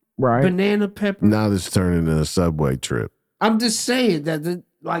 Right. banana pepper. Now this turned into a Subway trip. I'm just saying that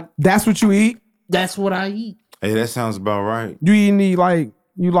That's what you eat? that's what I eat. Hey, that sounds about right. You eat any like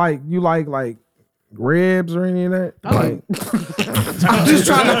ribs or any of that? I like- I'm just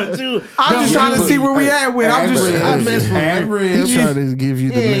trying to see where we at with. I'm just I mess with Add ribs. He's trying to give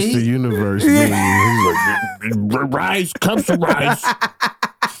you the Yeah, Mr. he- Universe menu. He's like, rice, cups of rice.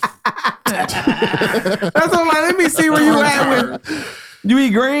 that's what I'm like. Let me see where you at with. You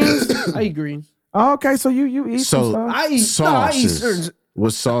eat greens? I eat greens. Oh, okay, so you eat some So stuff. I eat sauces. certain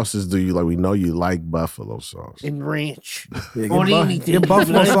What sauces do you like? We know you like buffalo sauce. and ranch. Yeah, on get, anything. get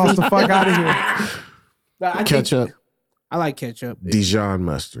buffalo sauce the fuck out of here. I think- Ketchup, I like ketchup. Dijon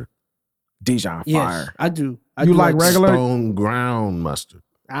mustard, Dijon Yes, fire. I do. I You do like regular? stone ground mustard.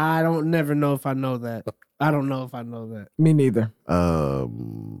 I don't never know if I know that. I don't know if I know that. Me neither.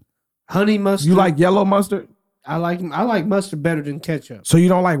 Honey mustard. You like yellow mustard? I like mustard better than ketchup. So you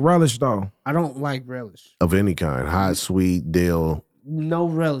don't like relish though? I don't like relish. of any kind, hot, sweet, dill. No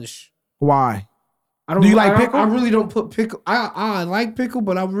relish. Why? I don't. Do you like I don't- pickle? I really don't put pickle. I like pickle,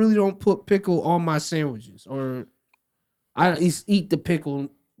 but I really don't put pickle on my sandwiches. Or I eat the pickle.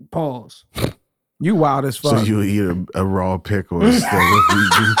 Pause. You wild as So fuck. you eat a raw pickle instead of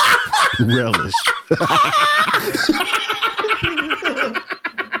eating relish.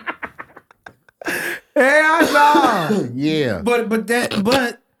 Yeah. But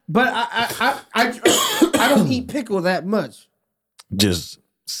I don't eat pickle that much. Just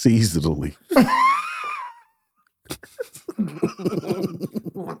seasonally.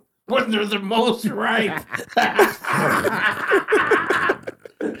 When they're the most ripe.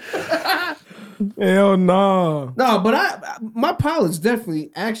 Hell no. No, but my palate's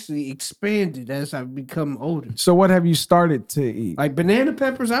definitely actually expanded as I've become older. So what have you started to eat? Like banana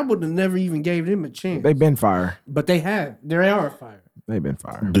peppers, I would have never even gave them a chance. They've been fire. But they have. They are fire. They've been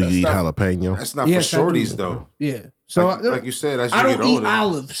fire. Do you eat jalapeno? That's not Yes, for I do. shorties though. Yeah. So Like you said, as you I get don't eat older.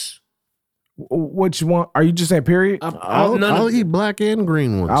 olives. What you want? Are you just saying period? I'll eat black and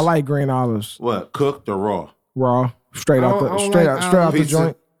green ones. I like green olives. What, cooked or raw? Raw. Straight out I don't straight like out the pizza.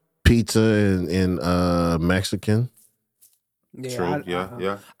 joint. pizza and Mexican. Yeah, True.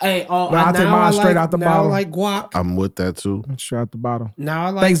 Yeah. Hey, I take mine straight out the bottle. I like guac. I'm with that too. Straight out the bottle. Now I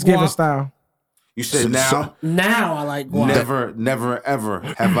like Thanksgiving guac. style. You said now. Now I like guac. Never, ever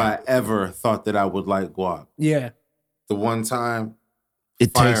have I ever thought that I would like guac. Yeah. The one time,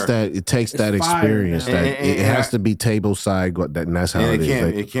 It fire. takes that. It takes that It's fire experience. now. That And it has to be table side. And that's how and it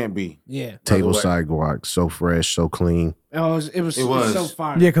is. it can't be. Yeah. Table By the way. side guac, so fresh, so clean. Oh, it was so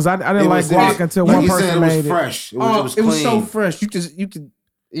fire. Yeah, because I didn't like guac until like one he person said, made it was it. fresh. It was clean. so fresh. You could.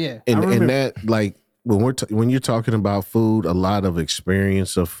 Yeah. I And remember. that like when you're talking about food, a lot of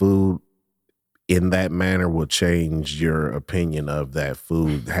experience of food in that manner will change your opinion of that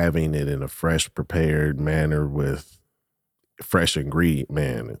food. Having it in a fresh, prepared manner with fresh ingredient,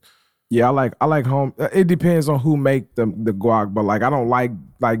 man. Yeah, I like home. It depends on who make the guac, but like I don't like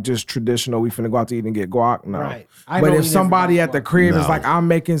just traditional. We finna go out to eat and get guac. No, Right. But if somebody at the crib is No. like, I'm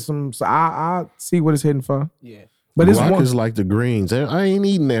making some, so I see what it's hitting for. Yeah. But it's Guac one. is like the greens. I ain't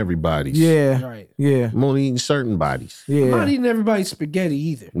eating everybody's. Yeah, Right. yeah, I'm only eating certain bodies. I'm not yeah. eating everybody's spaghetti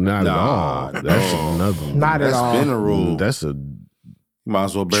either. Not at all. no. That's another. Not at That's all. been a rule. That's a You might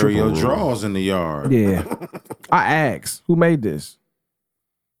as well bury triple your rule. drawers in the yard. Yeah. I asked, who made this?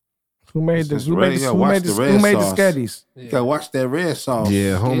 Who made this? Since Who Ray- made this? yeah, Who watch made the this? red Who made the sauce. sketties? You gotta watch that red sauce.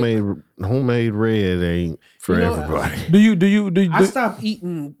 yeah. Homemade red ain't for You know, everybody. Do you? I stopped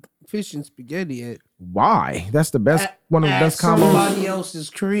eating fish and spaghetti at Why? That's the best. One of the best combos. somebody else's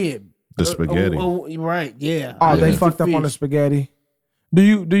crib. The spaghetti. Right. Yeah. Oh, I they eat fucked up on the fish. spaghetti. Do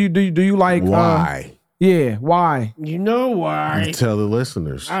you like? Why? Yeah. Why? You know why? Tell the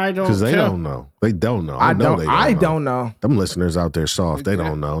listeners. I don't because they tell. don't know. They don't know. I know don't. they I know. don't know. Them listeners out there soft. They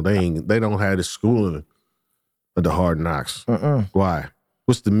don't know. They don't have the schooling of the hard knocks. Why?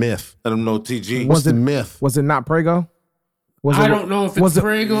 What's the myth? Let them know TG. What's Was the it- myth? Was it not Prego? Was I it, don't know if it's was it,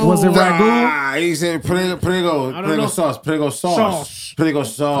 Prego Was it or- ragu? Ah, he said Prego I don't know. sauce. Prego sauce. Prego Out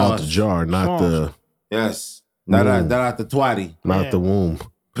sauce. the jar, not Sauce. Yes. Not out the twatty. the womb.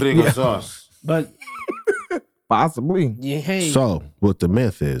 Prego sauce. But Possibly. yeah, hey, So what the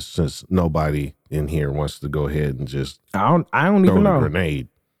myth is, since nobody in here wants to go ahead and just I don't throw even the know. grenade,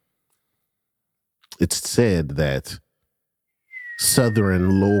 it's said that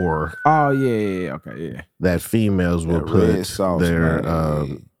Southern lore Oh yeah. Okay. Yeah. that females will That red put sauce, their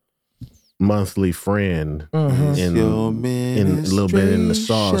man. monthly friend Mhm. in a little bit in the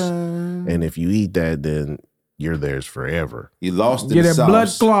sauce, Administration. and if you eat that, then you're theirs forever. You lost in Get the that blood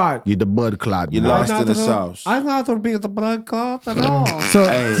sauce. clot. You the blood clot. You boy. lost in the sauce. I thought it would be the blood clot at all. So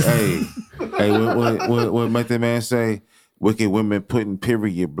Hey, what make that man say? Wicked women putting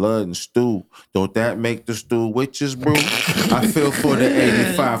period blood in stew. Don't that make the stew witches brew? I feel for the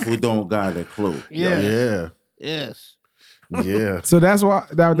 85 who don't got a clue. Yeah, Yes. yeah. so that's why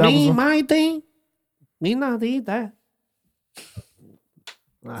that Me, was. my thing. Me not eat that.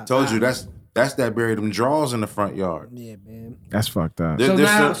 I told you that's that buried them drawers in the front yard. Yeah, man. That's fucked up. There- So there's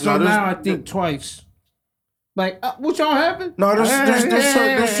now, some- no, there's- I think twice. Like, what y'all having? No,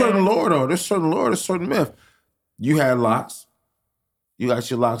 there's certain lore though. There's certain lore. There's certain myth. You had locks. You got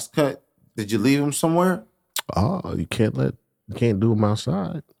your locks cut. Did you leave them somewhere? Oh, you can't do them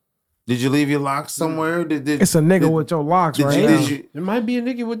outside. Did you leave your locks somewhere? It's a nigga with your locks Did right you, now. did you? There might be a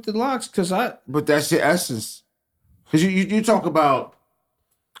nigga with the locks, cause But that's your essence. Because you talk about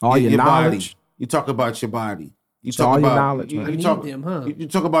All your knowledge. body. You talk about your body. You It's talk all your about knowledge, You, man. you I talk. need them, huh? You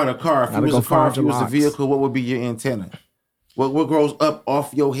talk about a car. If you Gotta was go a car, find if you your was a locks. vehicle, what would be your antenna? What grows up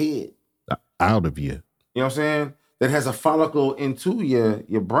off your head? Out of you. You know what I'm saying? That has a follicle into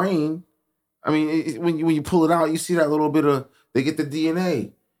your brain. I mean, when you pull it out, you see that little bit of, they get the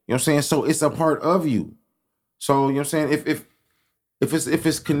DNA. You know what I'm saying? So it's a part of you. So you know what I'm saying? If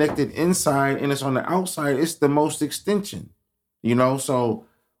it's connected inside and it's on the outside, it's the most extension. You know, so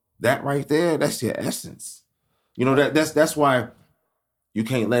that right there, that's your essence. You know, that's why you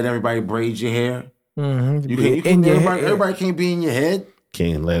can't let everybody braid your hair. You can't, everybody can't be in your head.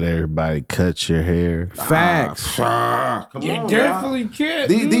 Can't let everybody cut your hair. Facts. Come You on, definitely can't.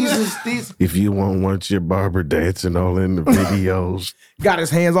 These. If you won't want your barber dancing all in the videos. Got his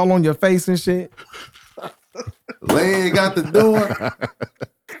hands all on your face and shit. Leg out the door.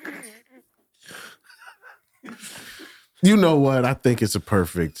 You know what? I think it's a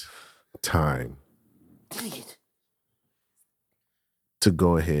perfect time to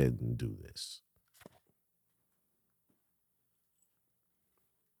go ahead and do this.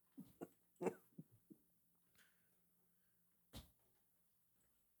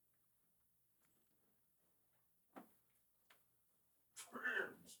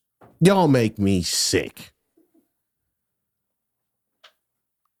 Y'all make me sick.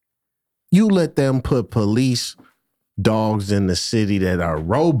 You let them put police dogs in the city that are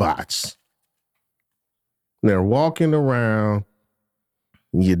robots. They're walking around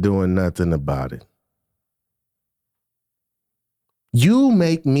and you're doing nothing about it. You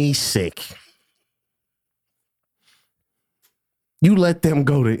make me sick. You let them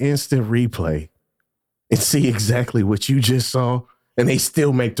go to instant replay and see exactly what you just saw, and they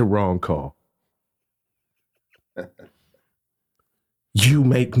still make the wrong call. You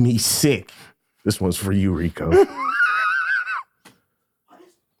make me sick. This one's for you, Rico.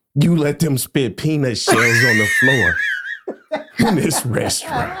 You let them spit peanut shells on the floor in this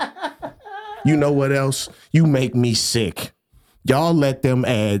restaurant. You know what else? You make me sick. Y'all let them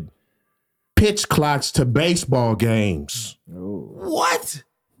add pitch clocks to baseball games. What?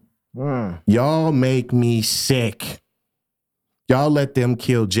 Y'all make me sick. Y'all let them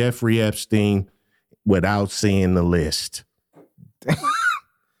kill Jeffrey Epstein without seeing the list.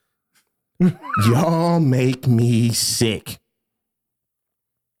 Y'all make me sick.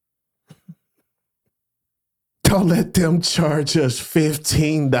 Don't let them charge us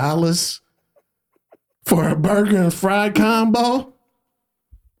 $15 for a burger and fry combo.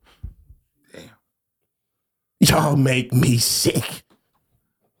 Damn. Y'all make me sick.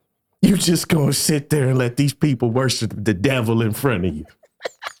 You just gonna sit there and let these people worship the devil in front of you.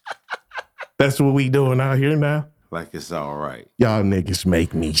 That's what we doing out here now? Like it's all right. Y'all niggas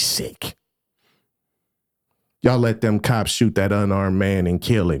make me sick. Y'all let them cops shoot that unarmed man and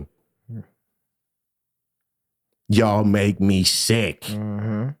kill him. Y'all make me sick.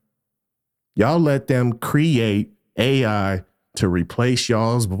 Y'all let them create AI to replace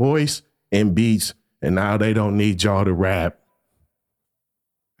y'all's voice and beats, and now they don't need y'all to rap.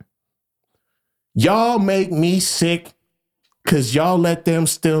 Y'all make me sick because y'all let them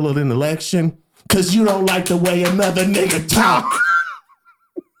steal an election because you don't like the way another nigga talk.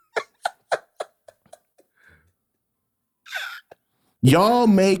 Y'all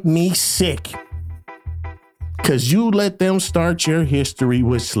make me sick because you let them start your history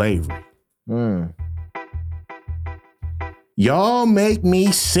with slavery. Y'all make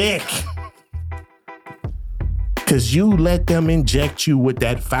me sick because you let them inject you with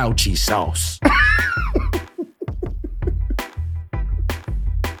that Fauci sauce.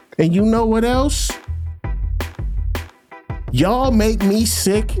 And you know what else? Y'all make me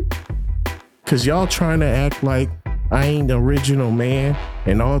sick because y'all trying to act like I ain't the original man,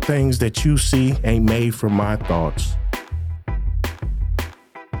 and all things that you see ain't made from my thoughts.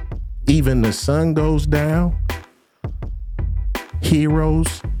 Even the sun goes down,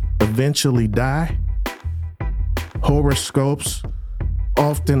 heroes eventually die, horoscopes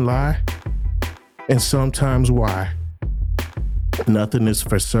often lie, and sometimes why. Nothing is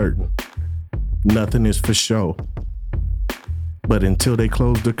for certain. Nothing is for show. But until they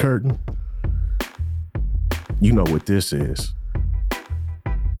close the curtain, you know what this is.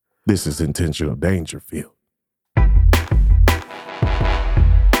 This is Intentional Dangerfield.